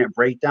 15-minute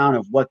breakdown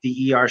of what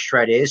the ER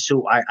shred is.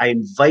 So I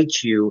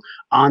invite you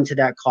onto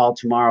that call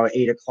tomorrow at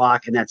 8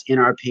 o'clock, and that's in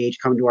our page.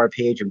 Come to our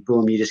page and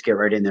boom, you just get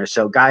right in there.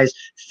 So guys,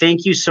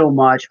 thank you so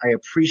much. I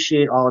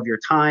appreciate all of your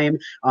time.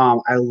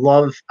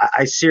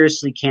 I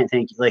seriously can't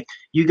thank you. Like,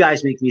 you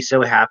guys make me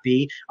so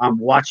happy.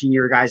 Watching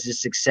your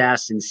guys'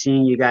 success and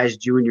seeing you guys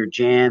doing your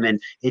jam,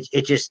 and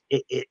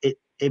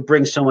it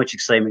brings so much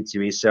excitement to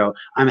me. So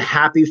I'm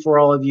happy for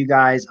all of you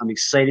guys. I'm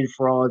excited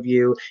for all of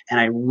you. And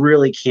I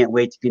really can't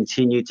wait to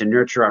continue to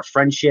nurture our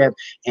friendship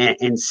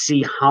and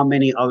see how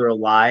many other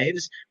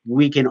lives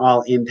we can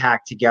all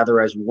impact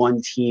together as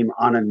one team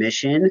on a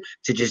mission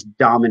to just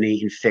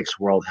dominate and fix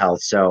world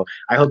health. So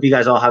I hope you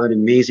guys all have an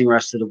amazing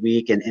rest of the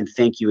week. And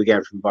thank you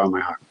again from the bottom of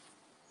my heart.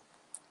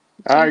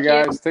 All right,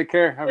 guys. Take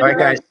care. Have a good night.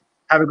 Guys.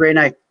 Have a great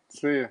night.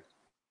 See you.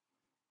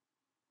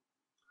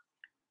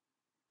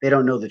 They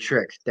don't know the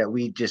trick that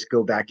we just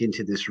go back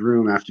into this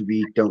room after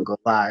we don't go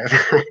live.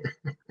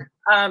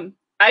 I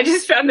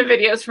just found the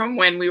videos from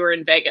when we were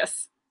in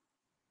Vegas.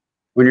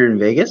 When you're in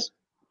Vegas?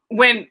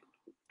 When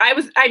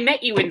I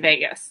met you in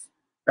Vegas.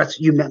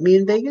 You met me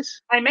in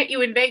Vegas? I met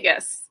you in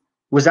Vegas.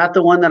 Was that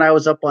the one that I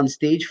was up on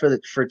stage for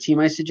Team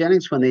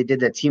Isogenics when they did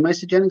that Team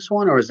Isogenics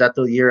one, or was that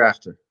the year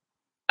after?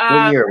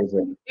 What year was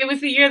it? It was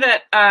the year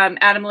that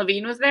Adam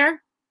Levine was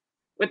there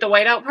with the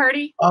whiteout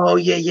party. Oh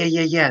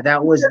yeah.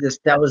 That was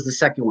the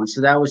second one.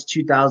 So that was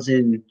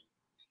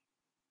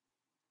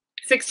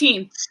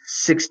 2016.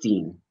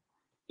 16.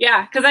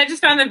 Yeah, because I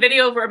just found the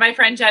video where my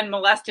friend Jen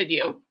molested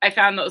you. I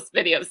found those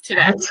videos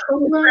today.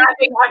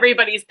 Grabbing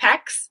everybody's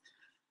pecs.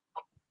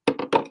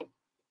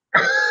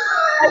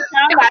 I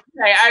found that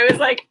today. I was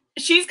like,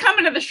 she's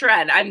coming to the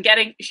shred.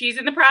 She's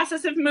in the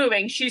process of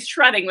moving. She's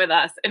shredding with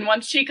us. And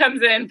once she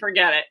comes in,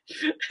 forget it.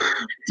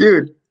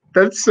 Dude,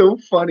 that's so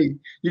funny.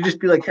 You just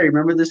be like, hey,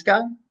 remember this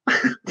guy? Oh,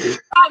 she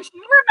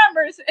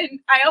remembers. And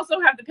I also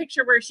have the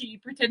picture where she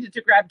pretended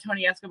to grab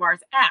Tony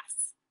Escobar's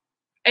ass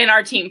in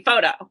our team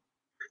photo.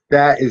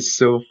 That is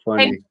so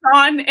funny. And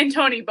Sean and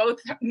Tony both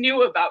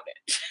knew about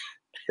it.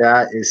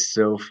 That is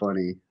so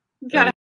funny. Gotta